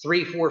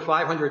 $300,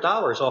 $400,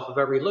 $500 off of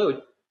every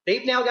load.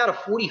 They've now got a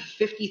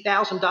 $40,000,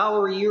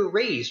 $50,000 a year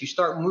raise. You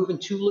start moving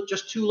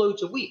just two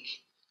loads a week.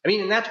 I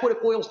mean, and that's what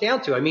it boils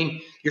down to. I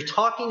mean, you're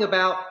talking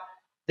about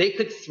they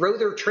could throw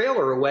their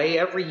trailer away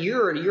every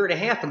year and a year and a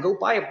half and go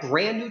buy a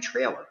brand new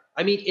trailer.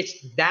 I mean, it's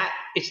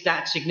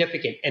that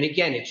significant. And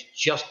again, it's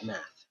just math.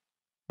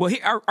 Well,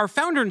 our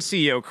founder and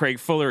CEO, Craig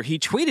Fuller, he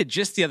tweeted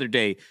just the other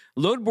day,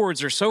 load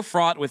boards are so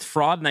fraught with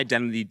fraud and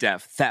identity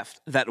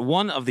theft that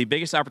one of the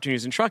biggest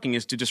opportunities in trucking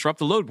is to disrupt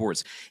the load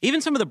boards. Even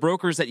some of the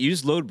brokers that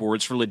use load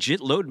boards for legit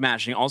load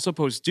matching also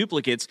post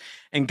duplicates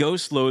and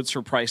ghost loads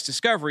for price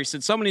discovery.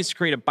 Said someone needs to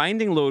create a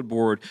binding load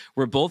board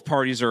where both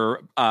parties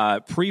are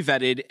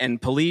pre-vetted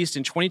and policed.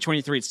 In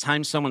 2023, it's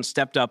time someone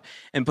stepped up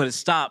and put a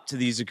stop to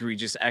these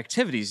egregious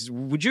activities.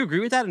 Would you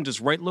agree with that? And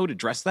does Right Load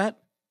address that?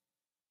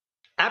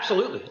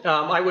 Absolutely.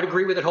 I would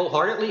agree with it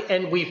wholeheartedly.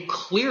 And we've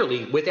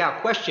clearly,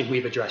 without question,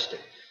 we've addressed it.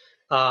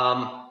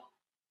 Our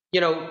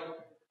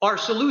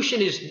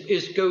solution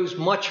goes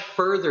much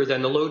further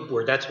than the load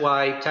board. That's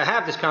why to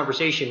have this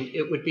conversation,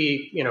 it would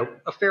be,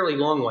 a fairly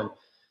long one.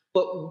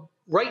 But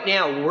right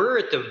now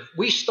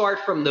we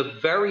start from the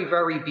very,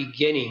 very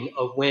beginning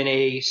of when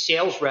a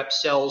sales rep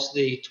sells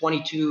the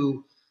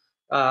 22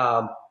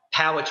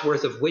 pallets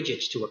worth of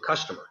widgets to a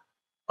customer.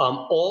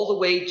 All the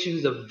way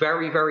to the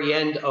very, very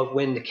end of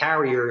when the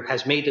carrier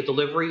has made the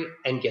delivery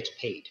and gets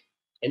paid.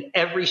 and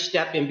every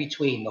step in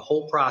between, the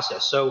whole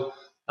process. So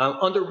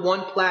under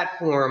one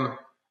platform,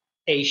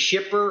 a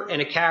shipper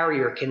and a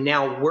carrier can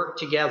now work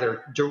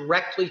together,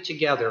 directly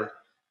together,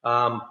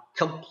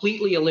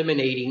 completely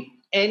eliminating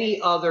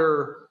any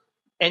other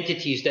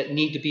entities that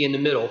need to be in the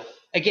middle.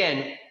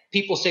 Again,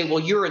 people say, well,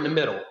 you're in the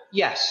middle.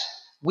 Yes,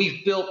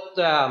 we've built,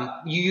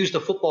 you used a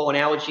football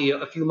analogy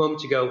a few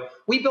moments ago.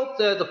 We built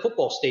the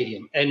football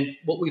stadium. And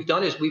what we've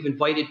done is we've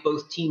invited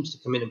both teams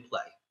to come in and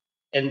play.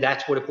 And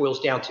that's what it boils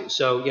down to.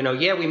 So,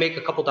 yeah, we make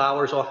a couple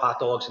dollars off hot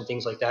dogs and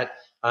things like that.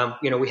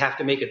 We have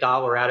to make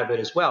 $1 out of it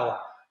as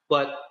well.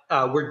 But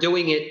we're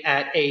doing it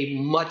at a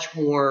much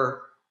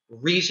more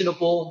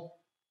reasonable,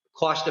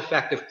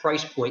 cost-effective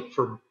price point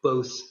for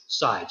both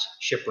sides,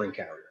 shipper and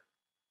carrier.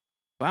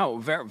 Wow,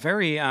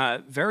 very,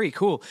 very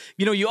cool.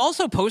 You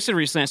also posted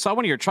recently, I saw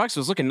one of your trucks. It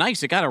was looking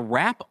nice. It got a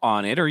wrap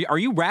on it. Are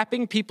you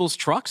wrapping people's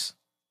trucks?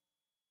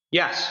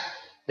 Yes,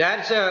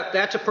 that's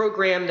a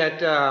program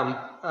that,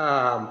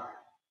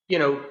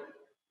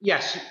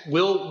 yes,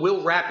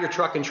 we'll wrap your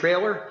truck and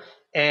trailer.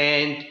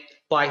 And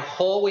by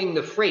hauling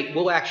the freight,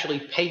 we'll actually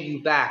pay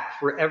you back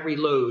for every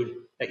load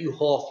that you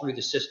haul through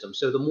the system.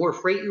 So the more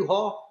freight you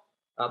haul,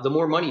 the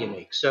more money you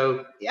make.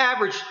 So the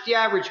average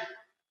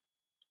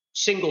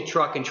single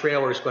truck and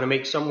trailer is going to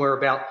make somewhere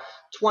about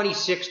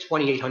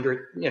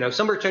 $2,800,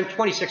 somewhere between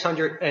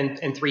 $2,600 and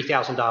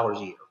 $3,000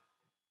 a year.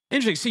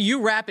 Interesting. So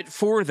you wrap it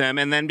for them,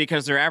 and then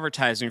because they're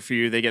advertising for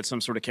you, they get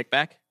some sort of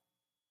kickback?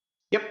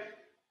 Yep.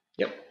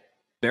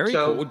 Very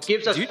cool. So it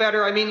gives us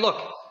better. I mean, look,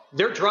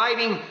 they're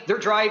driving,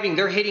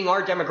 they're hitting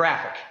our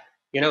demographic.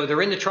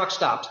 They're in the truck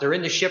stops, they're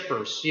in the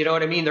shippers, you know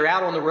what I mean? They're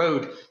out on the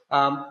road.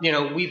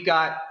 We've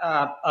got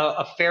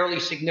a fairly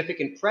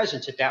significant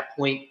presence at that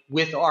point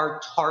with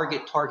our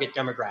target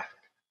demographic.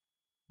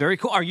 Very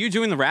cool. Are you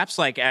doing the wraps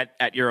like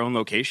at your own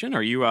location?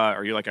 Are you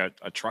like a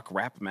truck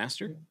wrap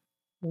master?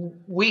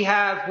 We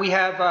have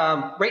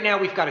right now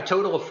we've got a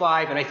total of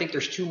 5, and I think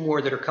there's 2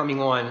 more that are coming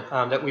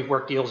on that we've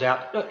worked deals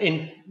out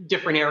in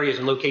different areas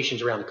and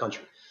locations around the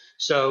country.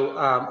 So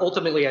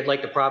ultimately, I'd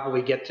like to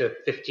probably get to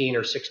 15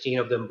 or 16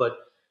 of them. But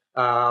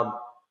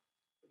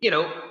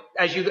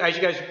as you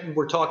guys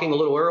were talking a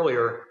little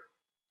earlier,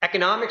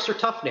 economics are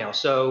tough now.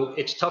 So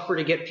it's tougher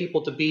to get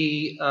people to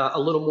be a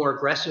little more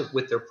aggressive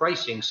with their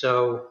pricing.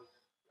 So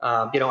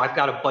I've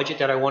got a budget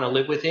that I want to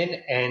live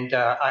within, and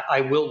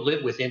I will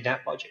live within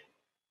that budget.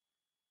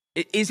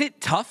 Is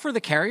it tough for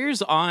the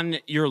carriers on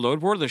your load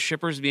board, the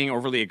shippers being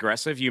overly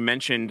aggressive? You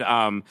mentioned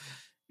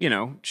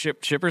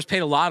shippers paid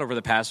a lot over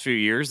the past few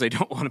years. They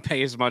don't want to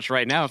pay as much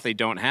right now if they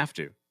don't have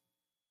to.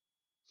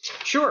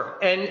 Sure.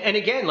 And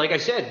again, like I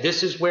said,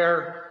 this is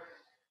where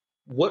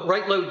what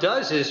Right Load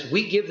does is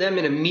we give them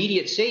an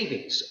immediate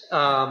savings.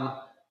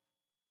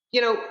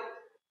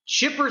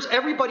 Shippers,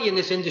 everybody in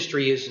this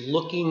industry is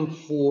looking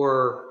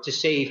to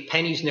save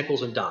pennies,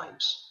 nickels, and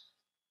dimes.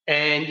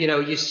 And,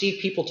 you see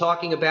people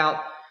talking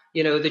about,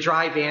 the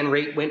dry van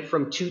rate went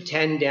from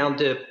 $210 down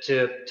to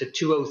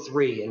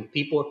 $203, and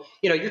people,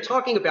 you're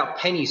talking about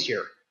pennies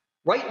here.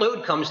 Right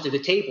Load comes to the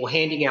table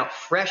handing out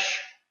fresh,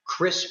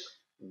 crisp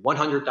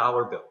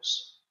 $100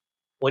 bills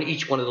on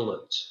each one of the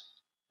loads.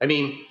 I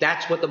mean,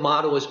 that's what the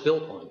model is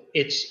built on.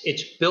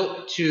 It's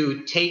built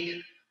to take,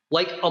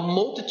 like a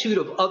multitude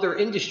of other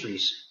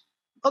industries.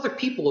 Other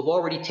people have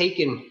already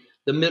taken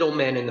the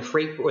middlemen and the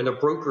freight and the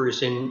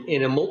brokers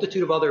in a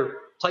multitude of other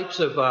types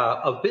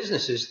of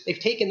businesses. They've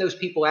taken those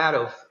people out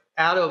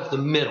of the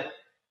middle.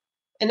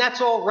 And that's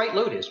all Right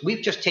Load is.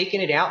 We've just taken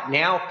it out.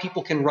 Now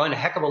people can run a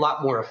heck of a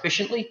lot more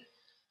efficiently.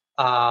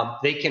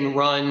 They can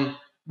run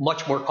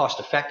much more cost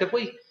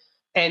effectively.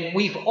 And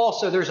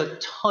there's a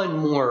ton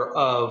more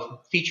of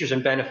features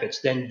and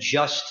benefits than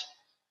just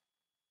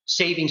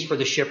savings for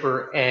the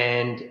shipper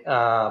and,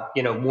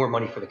 more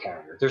money for the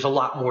carrier. There's a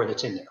lot more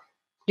that's in there.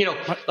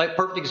 Like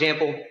perfect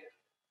example,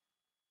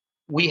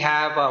 we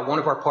have one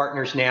of our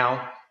partners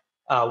now.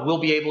 We'll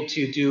be able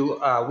to do,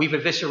 we've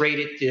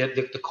eviscerated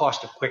the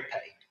cost of quick pay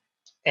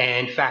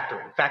and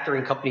factoring.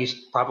 Factoring companies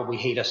probably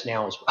hate us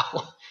now as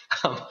well.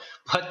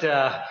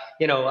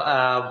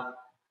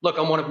 Look,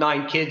 I'm one of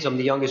 9 kids. I'm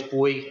the youngest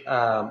boy.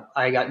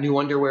 I got new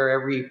underwear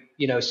every,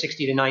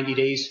 60 to 90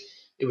 days.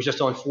 It was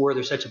just on 4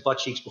 other sets of butt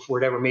cheeks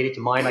before it ever made it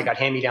to mine. I got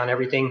hand-me-down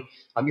everything.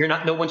 I'm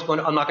not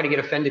going to get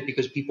offended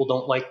because people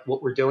don't like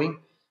what we're doing.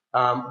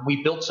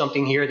 We built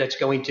something here that's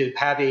going to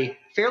have a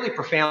fairly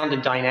profound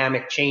and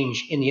dynamic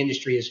change in the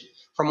industry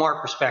from our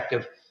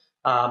perspective.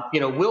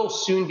 We'll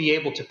soon be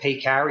able to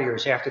pay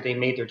carriers after they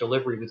made their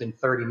delivery within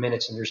 30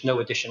 minutes, and there's no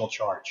additional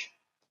charge.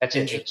 That's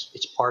it.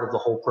 It's part of the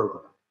whole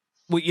program.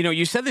 Well,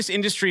 you said this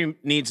industry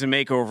needs a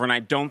makeover, and I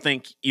don't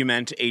think you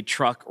meant a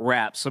truck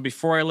wrap. So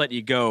before I let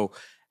you go,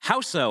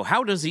 how so?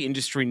 How does the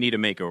industry need a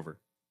makeover?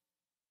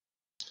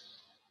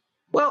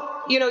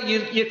 Well,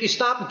 if you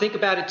stop and think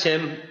about it,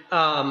 Tim,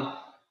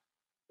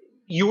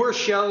 your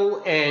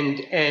show and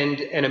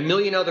a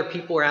million other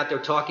people are out there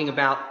talking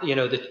about,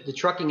 the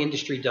trucking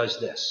industry does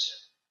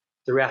this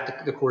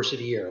throughout the course of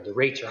the year. The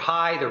rates are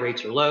high, the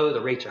rates are low,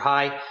 the rates are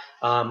high.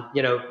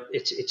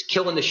 It's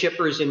killing the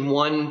shippers in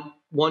one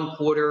one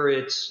quarter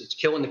it's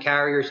killing the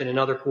carriers, in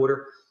another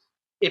quarter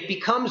it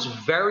becomes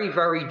very,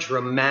 very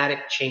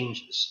dramatic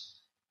changes.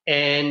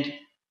 And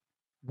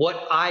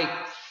what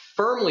I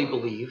firmly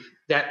believe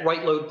that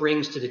right load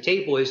brings to the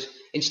table is,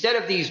 instead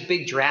of these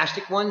big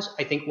drastic ones,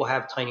 I think we'll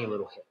have tiny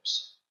little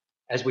hips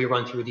as we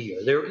run through the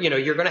year.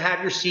 You're going to have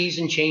your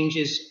season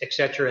changes, et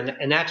cetera,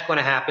 and that's going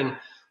to happen.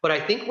 But I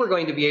think we're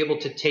going to be able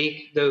to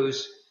take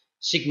those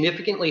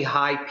significantly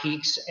high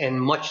peaks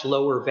and much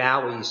lower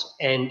valleys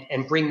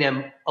and bring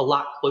them a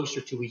lot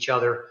closer to each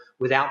other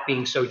without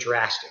being so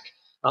drastic.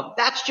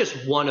 That's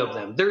just one of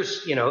them.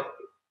 There's,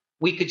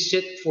 we could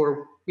sit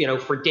for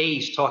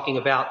days talking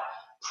about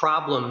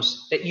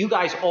problems that you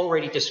guys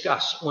already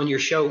discuss on your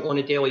show on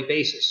a daily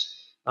basis.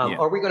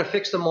 Are we going to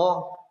fix them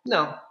all?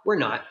 No, we're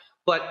not.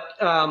 But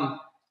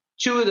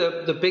two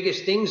of the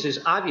biggest things is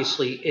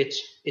obviously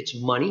it's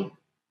money.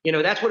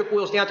 That's what it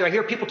boils down to. I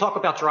hear people talk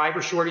about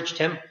driver shortage,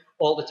 Tim,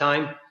 all the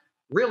time.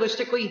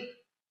 Realistically,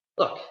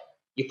 look,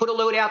 you put a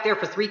load out there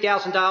for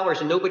 $3,000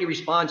 and nobody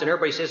responds, and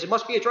everybody says it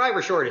must be a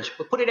driver shortage.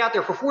 But put it out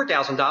there for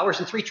 $4,000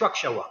 and 3 trucks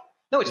show up.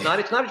 No, it's not.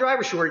 It's not a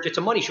driver shortage. It's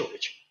a money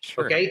shortage.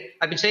 Sure. Okay.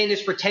 I've been saying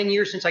this for 10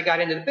 years since I got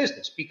into the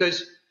business,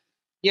 because,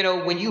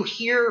 when you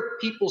hear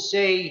people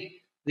say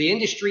the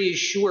industry is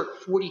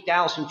short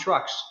 40,000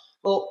 trucks,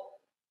 well,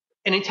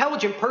 an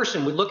intelligent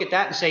person would look at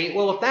that and say,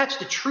 well, if that's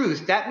the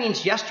truth, that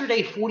means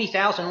yesterday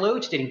 40,000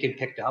 loads didn't get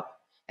picked up.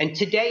 And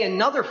today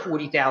another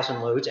 40,000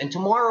 loads, and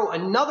tomorrow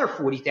another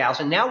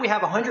 40,000. Now we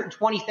have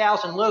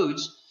 120,000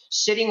 loads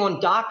sitting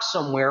on docks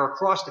somewhere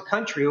across the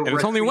country over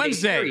it's only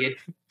Wednesday. Period.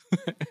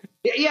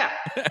 Yeah.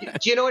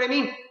 Do you know what I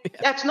mean?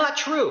 That's not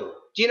true.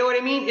 Do you know what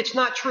I mean? It's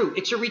not true.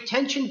 It's a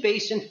retention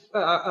basin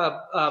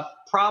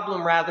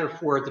problem rather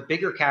for the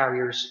bigger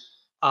carriers.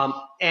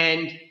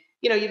 And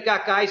you've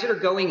got guys that are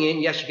going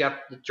in. Yes, you got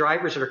the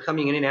drivers that are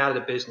coming in and out of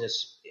the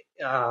business.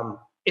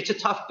 It's a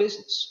tough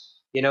business.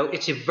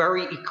 It's a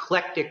very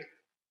eclectic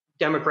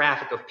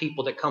demographic of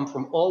people that come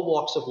from all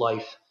walks of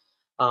life.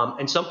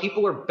 And some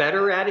people are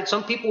better at it.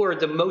 Some people are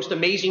the most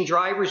amazing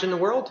drivers in the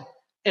world.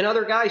 And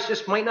other guys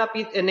just might not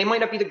be, and they might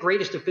not be the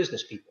greatest of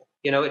business people.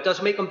 It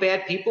doesn't make them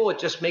bad people. It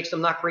just makes them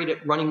not great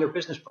at running their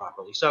business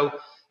properly. So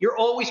you're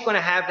always going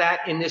to have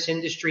that in this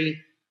industry.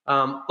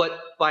 But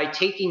by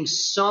taking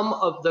some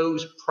of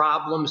those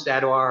problems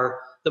that are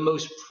the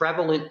most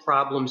prevalent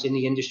problems in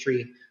the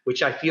industry,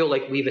 which I feel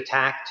like we've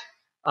attacked,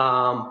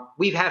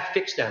 we have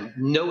fixed them.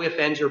 No ifs,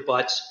 ands, or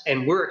buts.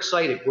 And we're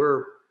excited.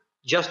 We're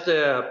just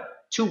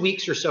 2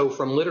 weeks or so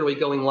from literally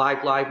going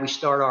live. We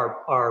start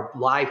our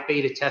live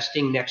beta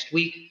testing next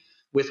week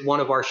with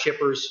one of our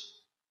shippers.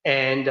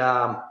 And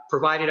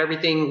provided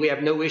everything, we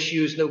have no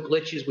issues, no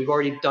glitches. We've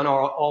already done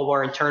all of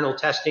our internal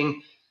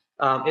testing.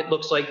 It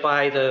looks like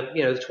by the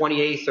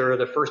 28th or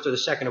the 1st or the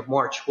 2nd of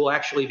March, we'll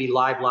actually be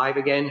live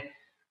again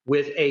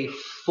with a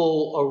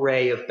full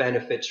array of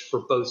benefits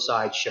for both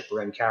sides, shipper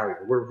and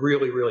carrier. We're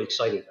really, really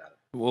excited about it.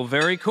 Well,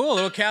 very cool. A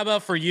little cowbell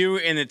for you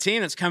and the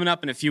team. That's coming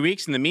up in a few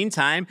weeks. In the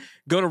meantime,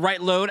 go to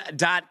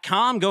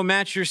rightload.com. Go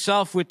match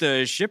yourself with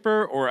a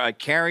shipper or a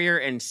carrier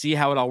and see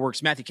how it all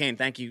works. Matthew Kane,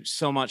 thank you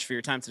so much for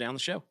your time today on the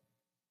show.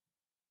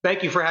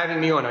 Thank you for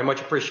having me on. I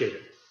much appreciate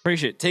it.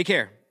 Appreciate it. Take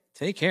care.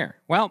 Take care.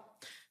 Well,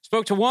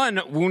 spoke to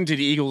one Wounded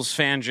Eagles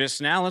fan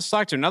just now. Let's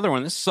talk to another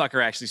one. This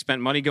sucker actually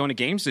spent money going to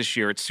games this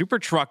year. It's Super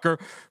Trucker.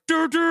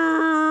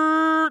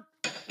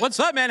 What's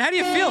up, man? How do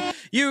you feel?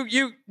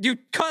 You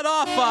cut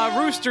off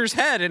Rooster's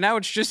head, and now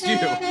it's just you.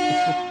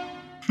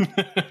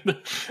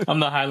 I'm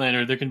the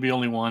Highlander. There can be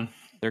only one.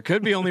 There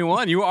could be only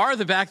one. You are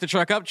the Back the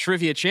Truck Up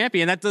trivia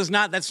champion. That's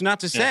not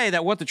to say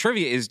that what the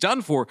trivia is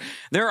done for.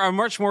 There are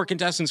much more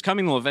contestants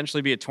coming. There'll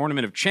eventually be a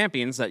tournament of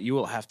champions that you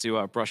will have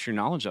to brush your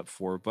knowledge up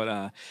for. But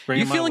are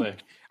you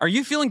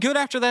feeling good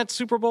after that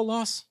Super Bowl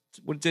loss?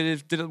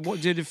 Did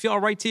it feel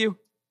all right to you?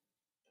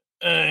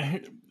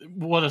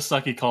 What a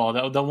sucky call.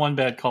 That one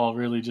bad call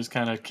really just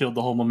kind of killed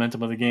the whole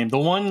momentum of the game. The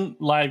one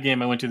live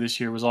game I went to this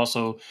year was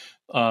also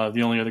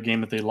the only other game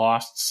that they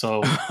lost.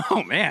 So,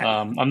 oh man,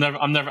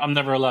 I'm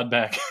never allowed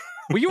back.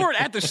 Well, you weren't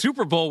at the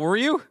Super Bowl, were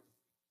you?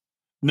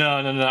 No.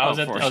 I was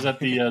at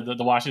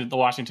the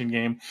Washington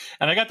game,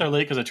 and I got there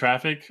late because of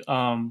traffic.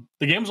 The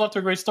game was off to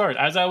a great start.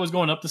 As I was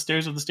going up the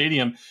stairs of the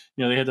stadium,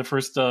 they had the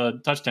first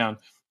touchdown.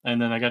 And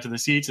then I got to the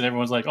seats, and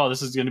everyone's like, "Oh,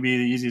 this is going to be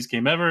the easiest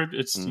game ever."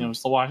 It's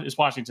it's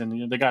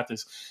Washington. They got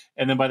this.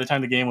 And then by the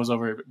time the game was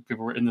over,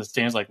 people were in the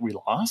stands like, "We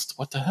lost?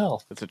 What the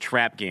hell?" It's a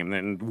trap game.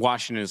 And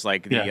Washington is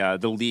like the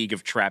league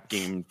of trap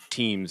game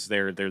teams.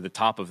 They're the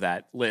top of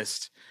that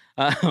list.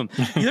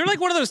 They're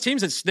like one of those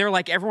teams they're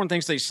like everyone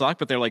thinks they suck,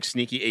 but they're like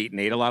sneaky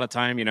 8-8 a lot of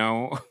time,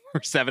 or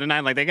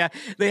 7-9. Like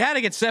they had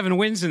to get 7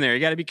 wins in there. You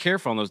got to be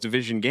careful on those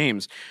division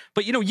games.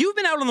 But you've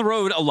been out on the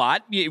road a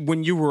lot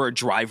when you were a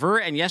driver,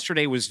 and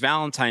yesterday was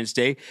Valentine's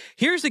Day.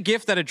 Here's a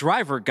gift that a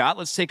driver got.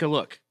 Let's take a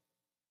look.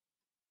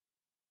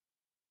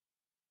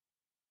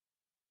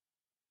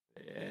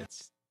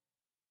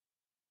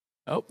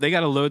 They got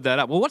to load that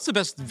up. Well, what's the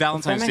best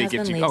Valentine's Day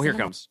gift you? Oh, here it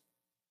comes.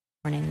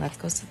 Morning, let's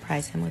go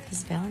surprise him with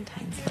his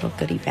Valentine's little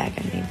goodie bag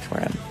I made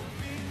for him.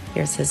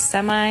 Here's his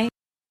semi.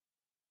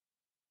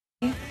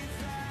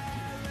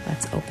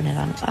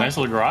 Nice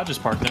little garage is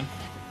parked in.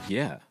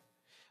 Yeah.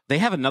 They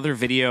have another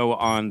video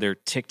on their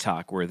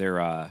TikTok where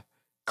they're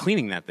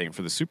cleaning that thing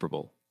for the Super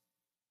Bowl.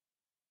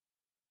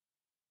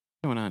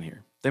 What's going on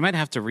here? They might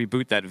have to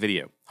reboot that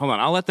video. Hold on.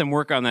 I'll let them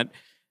work on that.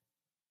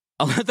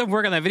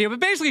 Video. But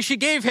basically, she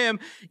gave him,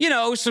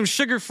 some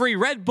sugar-free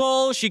Red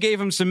Bull. She gave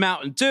him some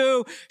Mountain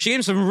Dew. She gave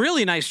him some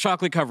really nice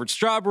chocolate-covered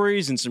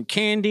strawberries and some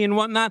candy and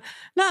whatnot.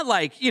 Not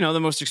like, the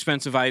most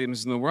expensive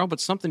items in the world, but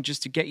something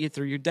just to get you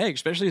through your day,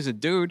 especially as a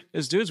dude.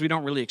 As dudes, we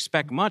don't really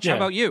expect much. Yeah. How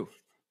about you?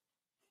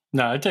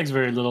 No, it takes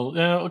very little.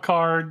 A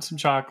card, some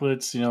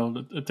chocolates,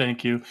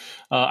 thank you.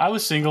 I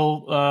was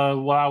single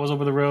while I was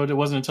over the road. It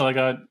wasn't until I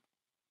got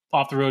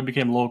off the road,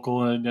 became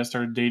local, and I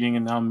started dating,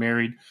 and now I'm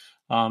married.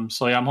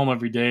 So yeah, I'm home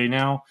every day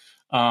now.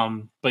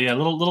 But yeah,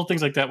 little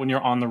things like that when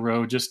you're on the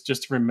road, just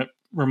to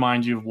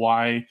remind you of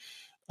why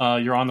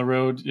you're on the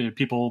road.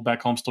 People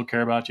back home still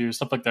care about you.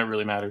 Stuff like that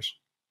really matters.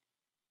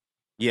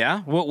 Yeah.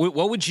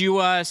 What would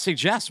you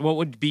suggest? What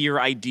would be your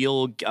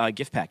ideal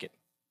gift packet?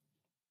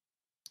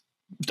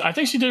 I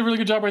think she did a really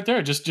good job right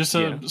there. Just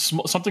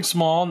something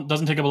small,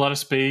 doesn't take up a lot of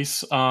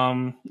space.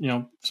 Some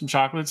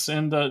chocolates,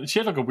 and she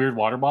had like a weird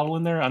water bottle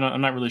in there.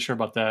 I'm not really sure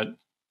about that.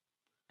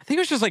 I think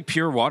it was just like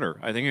pure water.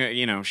 I think,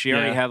 she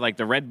already had like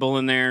the Red Bull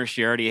in there.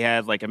 She already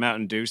had like a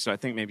Mountain Dew. So I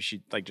think maybe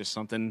she like just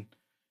something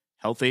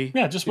healthy.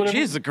 Yeah, just whatever.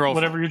 She's the girl.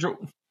 Whatever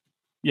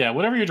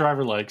your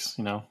driver likes,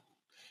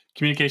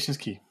 communication is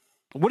key.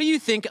 What do you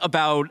think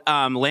about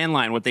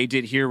Landline, what they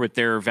did here with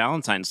their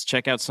Valentines?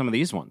 Check out some of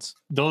these ones.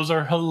 Those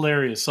are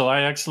hilarious. So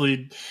I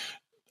actually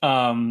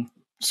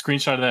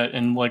screenshot that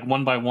and like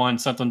one by one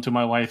sent them to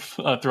my wife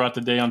throughout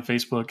the day on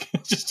Facebook,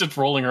 just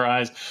rolling her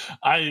eyes.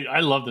 I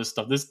love this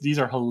stuff. These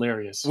are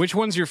hilarious. Which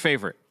one's your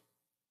favorite?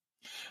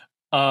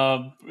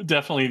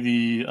 Definitely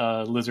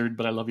the lizard,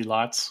 but I love you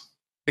lots.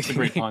 It's a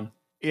great pun.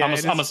 Yeah,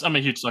 I'm a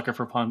huge sucker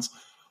for puns.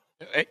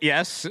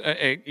 Yes.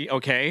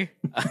 Okay.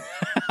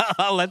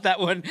 I'll let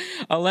that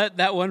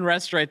one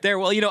rest right there.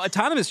 Well,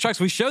 autonomous trucks,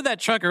 we showed that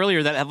truck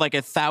earlier that had like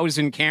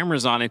 1,000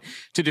 cameras on it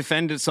to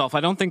defend itself. I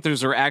don't think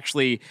those are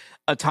actually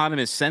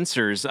autonomous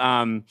sensors.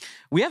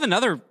 We have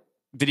another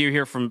video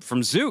here from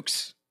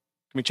Zooks.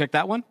 Can we check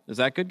that one? Is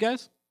that good,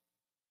 guys?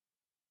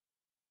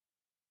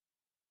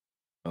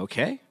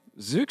 Okay.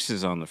 Zooks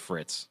is on the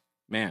fritz.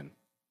 Man,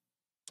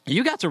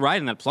 you got to ride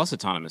in that Plus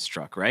autonomous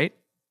truck, right?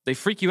 They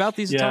freak you out,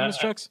 these autonomous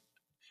trucks?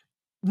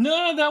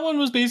 No, that one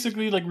was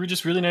basically like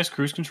just really nice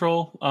cruise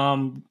control,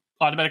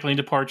 automatic lane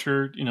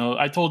departure.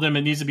 I told them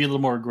it needs to be a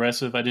little more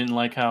aggressive. I didn't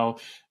like how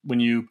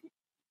when you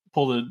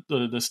pull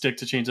the stick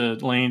to change the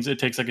lanes, it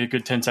takes like a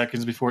good 10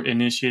 seconds before it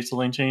initiates the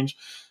lane change.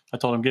 I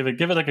told them give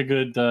it like a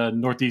good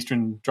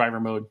northeastern driver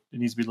mode. It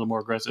needs to be a little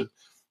more aggressive.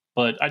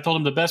 But I told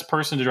them the best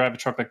person to drive a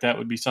truck like that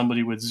would be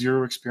somebody with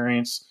zero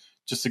experience,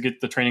 just to get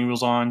the training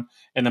wheels on,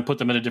 and then put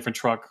them in a different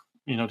truck,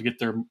 to get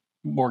their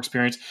more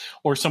experience,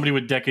 or somebody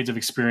with decades of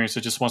experience that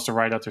just wants to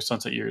ride out their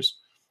sunset years.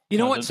 You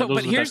know what?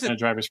 But here's the kind of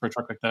drivers for a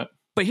truck like that.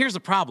 But here's the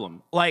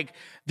problem. Like,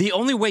 the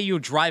only way you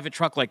drive a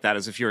truck like that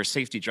is if you're a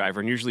safety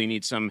driver, and usually you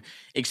need some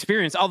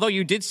experience. Although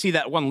you did see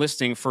that one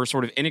listing for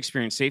sort of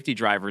inexperienced safety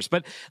drivers.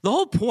 But the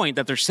whole point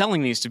that they're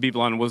selling these to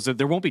people on was that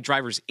there won't be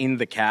drivers in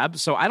the cab.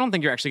 So I don't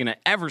think you're actually going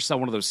to ever sell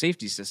one of those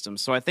safety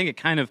systems. So I think it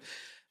kind of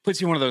puts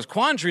you in one of those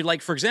quandary.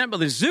 Like, for example,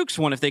 the Zooks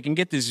one, if they can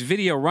get this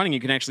video running, you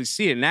can actually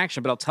see it in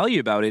action, but I'll tell you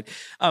about it.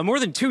 More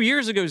than 2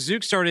 years ago,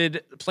 Zooks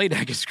started,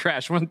 playback has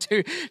crashed, 1,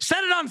 2,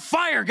 set it on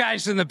fire,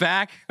 guys in the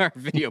back, our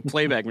video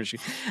playback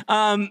machine.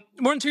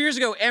 More than 2 years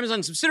ago,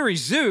 Amazon subsidiary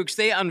Zooks,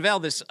 they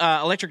unveiled this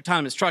electric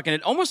autonomous truck, and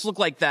it almost looked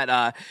like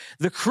that,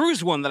 the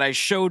Cruise one that I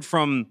showed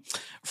from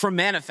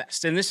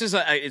Manifest. And this is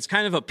it's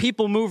kind of a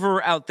people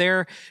mover out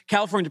there.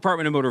 California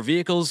Department of Motor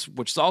Vehicles,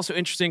 which is also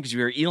interesting because you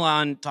hear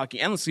Elon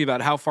talking endlessly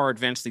about how far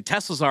advanced the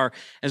Teslas are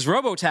as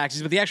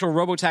robo-taxis, but the actual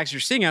robo-taxis you're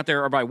seeing out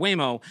there are by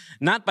Waymo,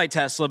 not by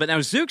Tesla. But now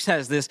Zooks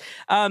has this.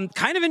 Kind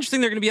of interesting.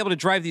 They're going to be able to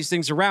drive these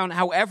things around.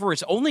 However,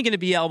 it's only going to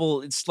be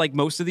able, it's like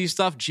most of these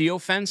stuff,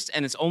 geo-fenced,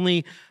 and it's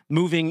only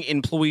moving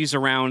employees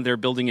around their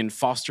building in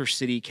Foster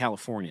City,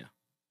 California.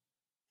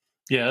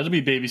 Yeah, it'll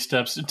be baby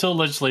steps until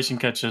legislation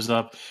catches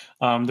up.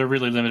 They're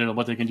really limited on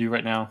what they can do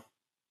right now.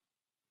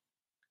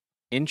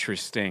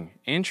 Interesting.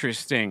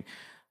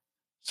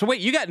 So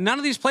wait, you got none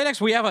of these play decks?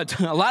 We have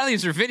a lot of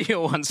these are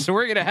video ones, so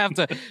we're going to have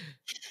to...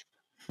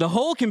 The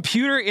whole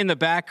computer in the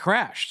back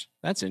crashed.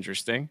 That's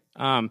interesting.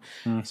 So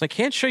I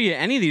can't show you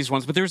any of these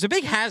ones, but there was a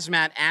big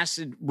hazmat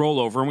acid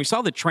rollover, and we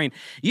saw the train.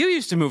 You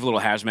used to move a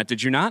little hazmat,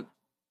 did you not?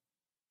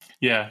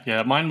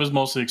 Yeah. Mine was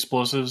mostly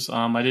explosives.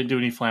 I didn't do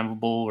any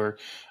flammable or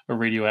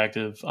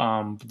radioactive.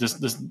 But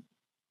this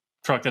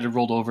truck that had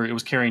rolled over, it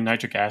was carrying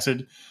nitric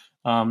acid.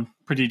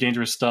 Pretty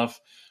dangerous stuff.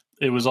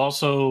 It was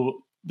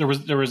also there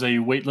was a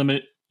weight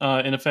limit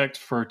in effect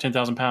for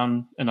 10,000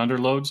 pound and under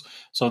loads,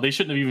 so they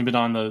shouldn't have even been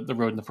on the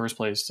road in the first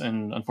place.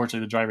 And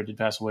unfortunately, the driver did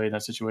pass away in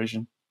that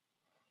situation.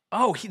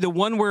 Oh, the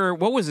one where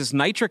what was this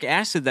nitric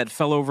acid that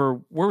fell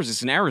over? Where was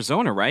this, in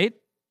Arizona, right?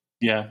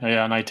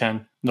 Yeah, on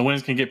I-10. The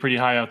winds can get pretty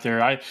high out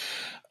there.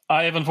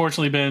 I have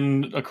unfortunately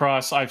been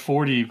across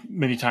I-40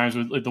 many times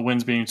with like, the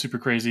winds being super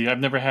crazy. I've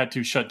never had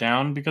to shut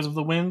down because of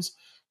the winds,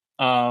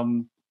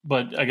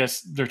 but I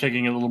guess they're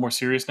taking it a little more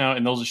serious now,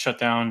 and they'll just shut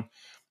down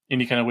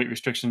any kind of weight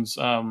restrictions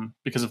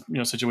because of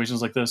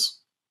situations like this.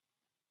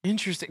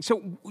 Interesting.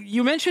 So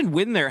you mentioned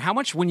wind there. How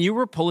much when you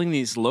were pulling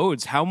these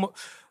loads?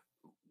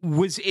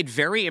 Was it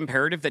very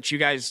imperative that you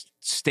guys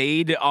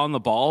stayed on the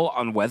ball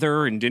on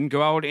weather and didn't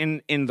go out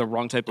in the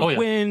wrong type of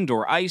wind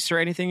or ice or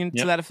anything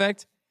to that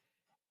effect?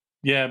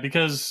 Yeah,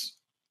 because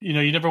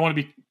you never want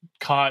to be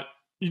caught.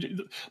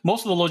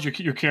 Most of the loads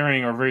you're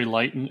carrying are very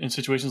light in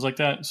situations like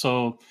that.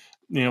 So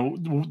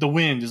the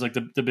wind is like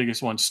the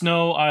biggest one.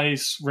 Snow,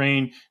 ice,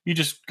 rain, you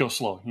just go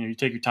slow. You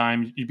take your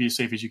time. You be as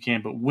safe as you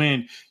can. But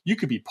wind, you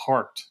could be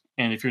parked,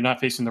 and if you're not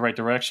facing the right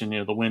direction,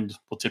 the wind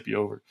will tip you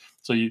over.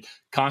 So you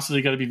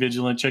constantly got to be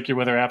vigilant. Check your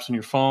weather apps on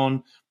your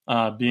phone.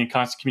 Be in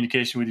constant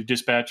communication with your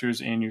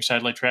dispatchers and your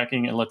satellite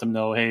tracking, and let them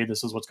know, hey,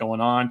 this is what's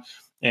going on.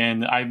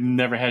 And I've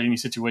never had any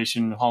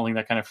situation hauling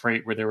that kind of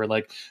freight where they were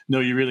like,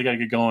 no, you really got to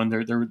get going.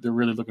 They're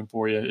really looking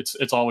for you.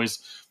 It's always,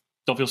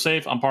 don't feel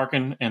safe, I'm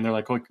parking. And they're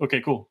like, okay,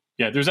 cool.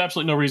 Yeah, there's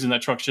absolutely no reason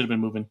that truck should have been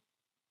moving.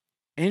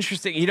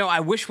 Interesting. I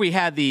wish we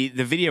had the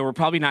video. We're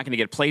probably not going to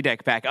get Play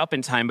Deck back up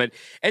in time, but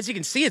as you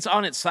can see, it's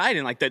on its side,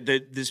 and like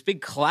this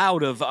big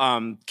cloud of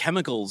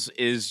chemicals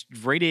is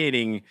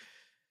radiating.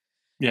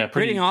 Yeah,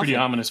 pretty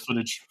ominous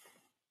footage.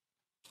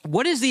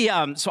 What is the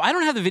so I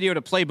don't have the video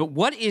to play, but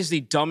what is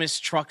the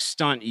dumbest truck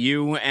stunt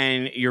you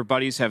and your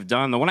buddies have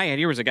done? The one I had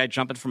here was a guy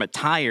jumping from a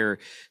tire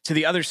to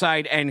the other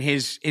side, and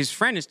his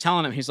friend is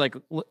telling him, he's like,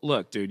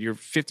 look, dude, you're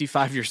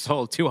 55 years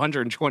old,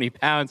 220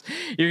 pounds.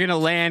 You're going to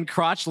land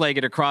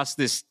crotch-legged across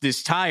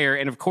this tire.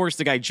 And of course,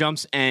 the guy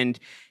jumps, and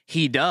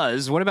he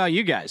does. What about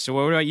you guys? So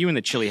what about you in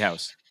the chili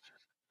house?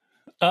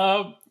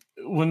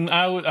 When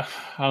I don't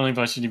know if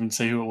I should even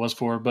say who it was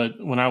for, but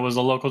when I was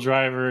a local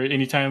driver,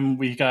 anytime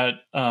we got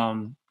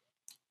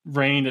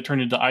rain that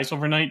turned into ice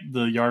overnight,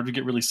 the yard would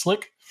get really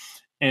slick.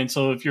 And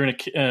so if you're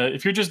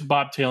just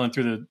bobtailing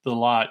through the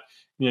lot,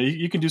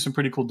 you can do some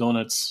pretty cool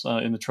donuts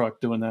in the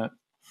truck doing that.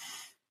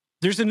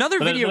 There's another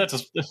video.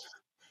 That's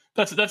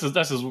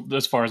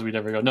as far as we'd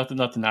ever go.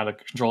 Nothing out of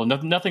control.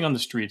 Nothing on the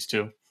streets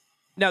too.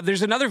 Now,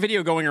 there's another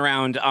video going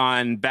around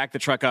on Back the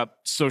Truck Up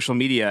social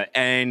media,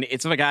 and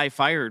it's of a guy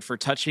fired for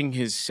touching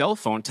his cell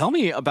phone. Tell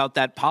me about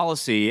that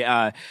policy.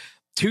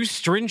 Too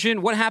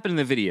stringent. What happened in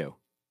the video?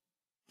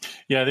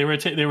 Yeah, they were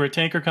a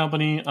tanker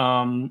company,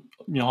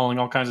 hauling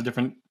all kinds of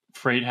different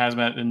freight,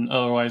 hazmat, and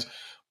otherwise.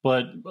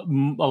 But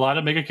a lot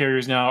of mega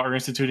carriers now are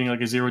instituting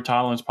like a zero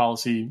tolerance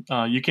policy.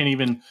 You can't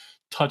even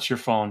touch your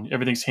phone.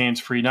 Everything's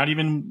hands free. Not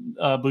even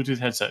Bluetooth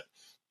headset.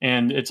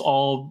 And it's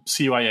all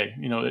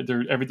CYA.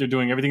 They're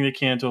doing everything they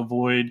can to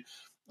avoid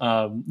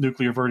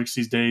nuclear verdicts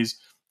these days.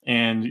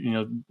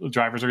 And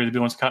drivers are going to be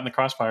the ones caught in the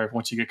crossfire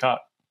once you get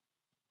caught.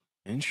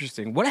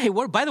 Interesting.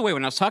 What? By the way,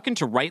 when I was talking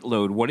to Right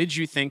Load, what did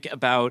you think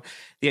about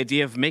the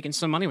idea of making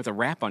some money with a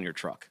wrap on your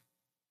truck?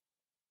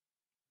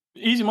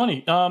 Easy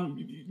money.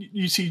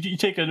 You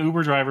take an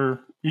Uber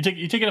driver, you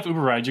take enough Uber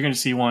rides, you're going to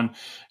see one,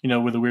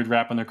 with a weird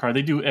wrap on their car.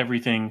 They do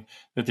everything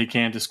that they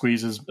can to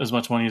squeeze as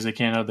much money as they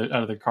can out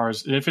of their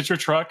cars. If it's your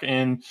truck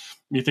and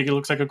you think it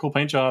looks like a cool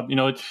paint job,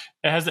 it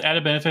has the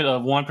added benefit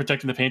of one,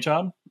 protecting the paint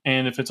job,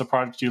 and if it's a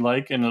product you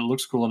like and it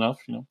looks cool enough,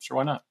 sure,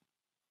 why not?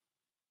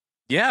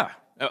 Yeah.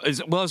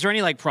 Is there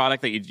any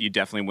product that you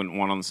definitely wouldn't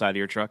want on the side of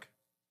your truck?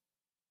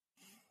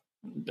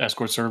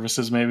 Escort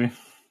services, maybe.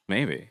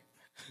 Maybe.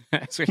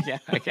 Yeah,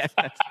 I guess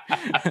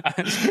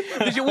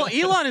well,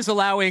 Elon is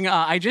allowing.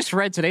 I just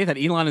read today that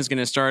Elon is going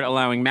to start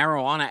allowing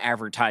marijuana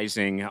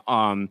advertising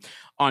on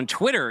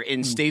Twitter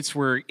in states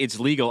where it's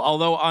legal.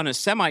 Although on a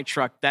semi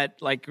truck, that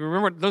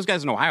remember those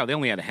guys in Ohio, they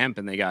only had hemp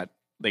and they got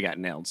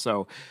nailed.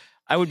 So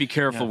I would be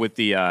careful with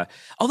the.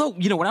 Although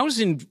when I was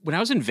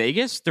in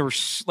Vegas, there were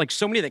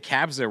so many of the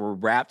cabs there were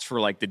wrapped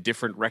for the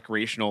different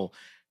recreational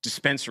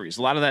dispensaries.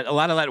 A lot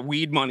of that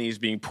weed money is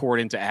being poured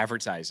into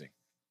advertising.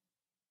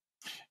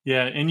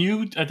 Yeah, and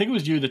I think it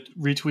was you that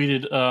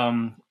retweeted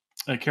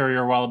a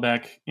carrier a while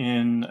back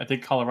in, I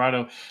think,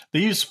 Colorado.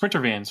 They use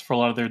Sprinter vans for a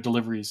lot of their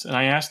deliveries. And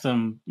I asked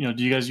them, do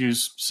you guys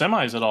use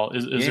semis at all?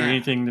 Is there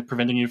anything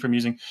preventing you from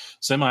using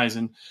semis?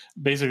 And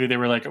basically they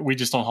were like, we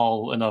just don't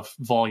haul enough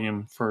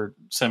volume for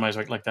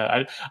semis like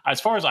that. As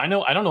far as I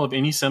know, I don't know of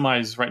any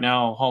semis right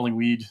now hauling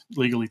weed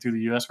legally through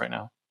the U.S. right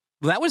now.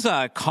 Well, that was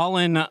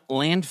Colin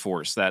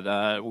Landforce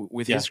that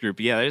with his group.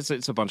 Yeah, it's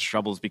a bunch of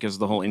troubles because of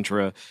the whole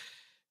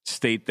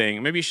state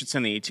thing. Maybe you should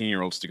send the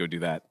 18-year-olds to go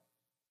do that.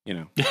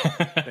 They'll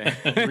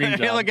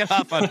get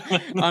off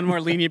on more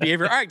lenient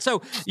behavior. All right,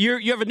 so you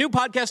have a new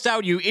podcast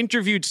out. You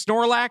interviewed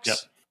Snorlax. Yep.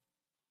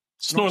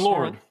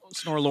 Snorlord.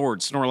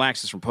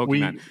 Snorlax is from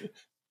Pokemon.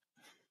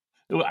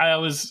 I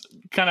was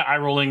kind of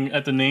eye-rolling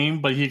at the name,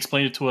 but he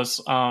explained it to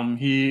us.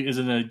 He is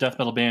in a death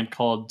metal band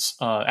called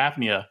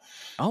Apnea,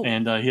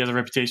 and he has a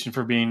reputation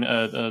for being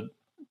a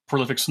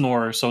prolific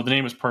snorer, so the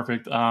name is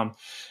perfect.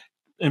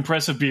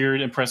 Impressive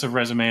beard, impressive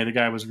resume. The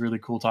guy was really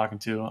cool talking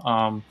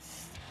to.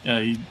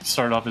 He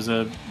started off as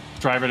a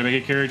driver to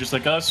make a carrier just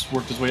like us,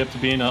 worked his way up to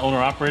being an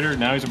owner-operator,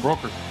 now he's a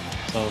broker.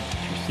 So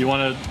if you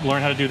want to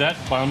learn how to do that,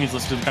 by all means,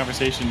 listen to the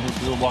conversation.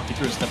 He'll walk you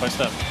through it step by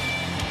step.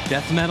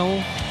 Death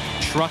metal,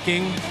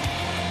 trucking,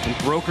 and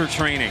broker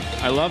training.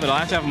 I love it. I'll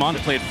have to have him on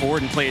to play it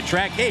forward and play it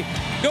track. Hey,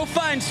 go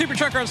find Super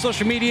Trucker on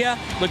social media.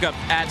 Look up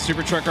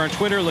Super Trucker on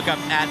Twitter. Look up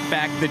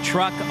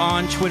 @BackTheTruck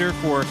on Twitter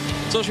for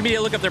social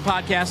media. Look up their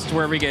podcasts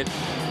wherever you get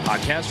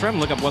podcasts from.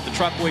 Look up What the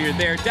Truck while you're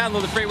there.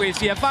 Download the Freightwaves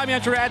CF. Find me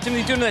on Twitter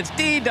 @TimothyTuna. That's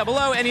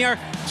DOONER.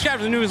 Subscribe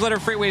to the newsletter,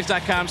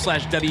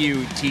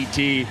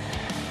 freightwaves.com/WTT.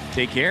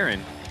 Take care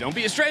and don't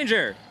be a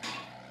stranger.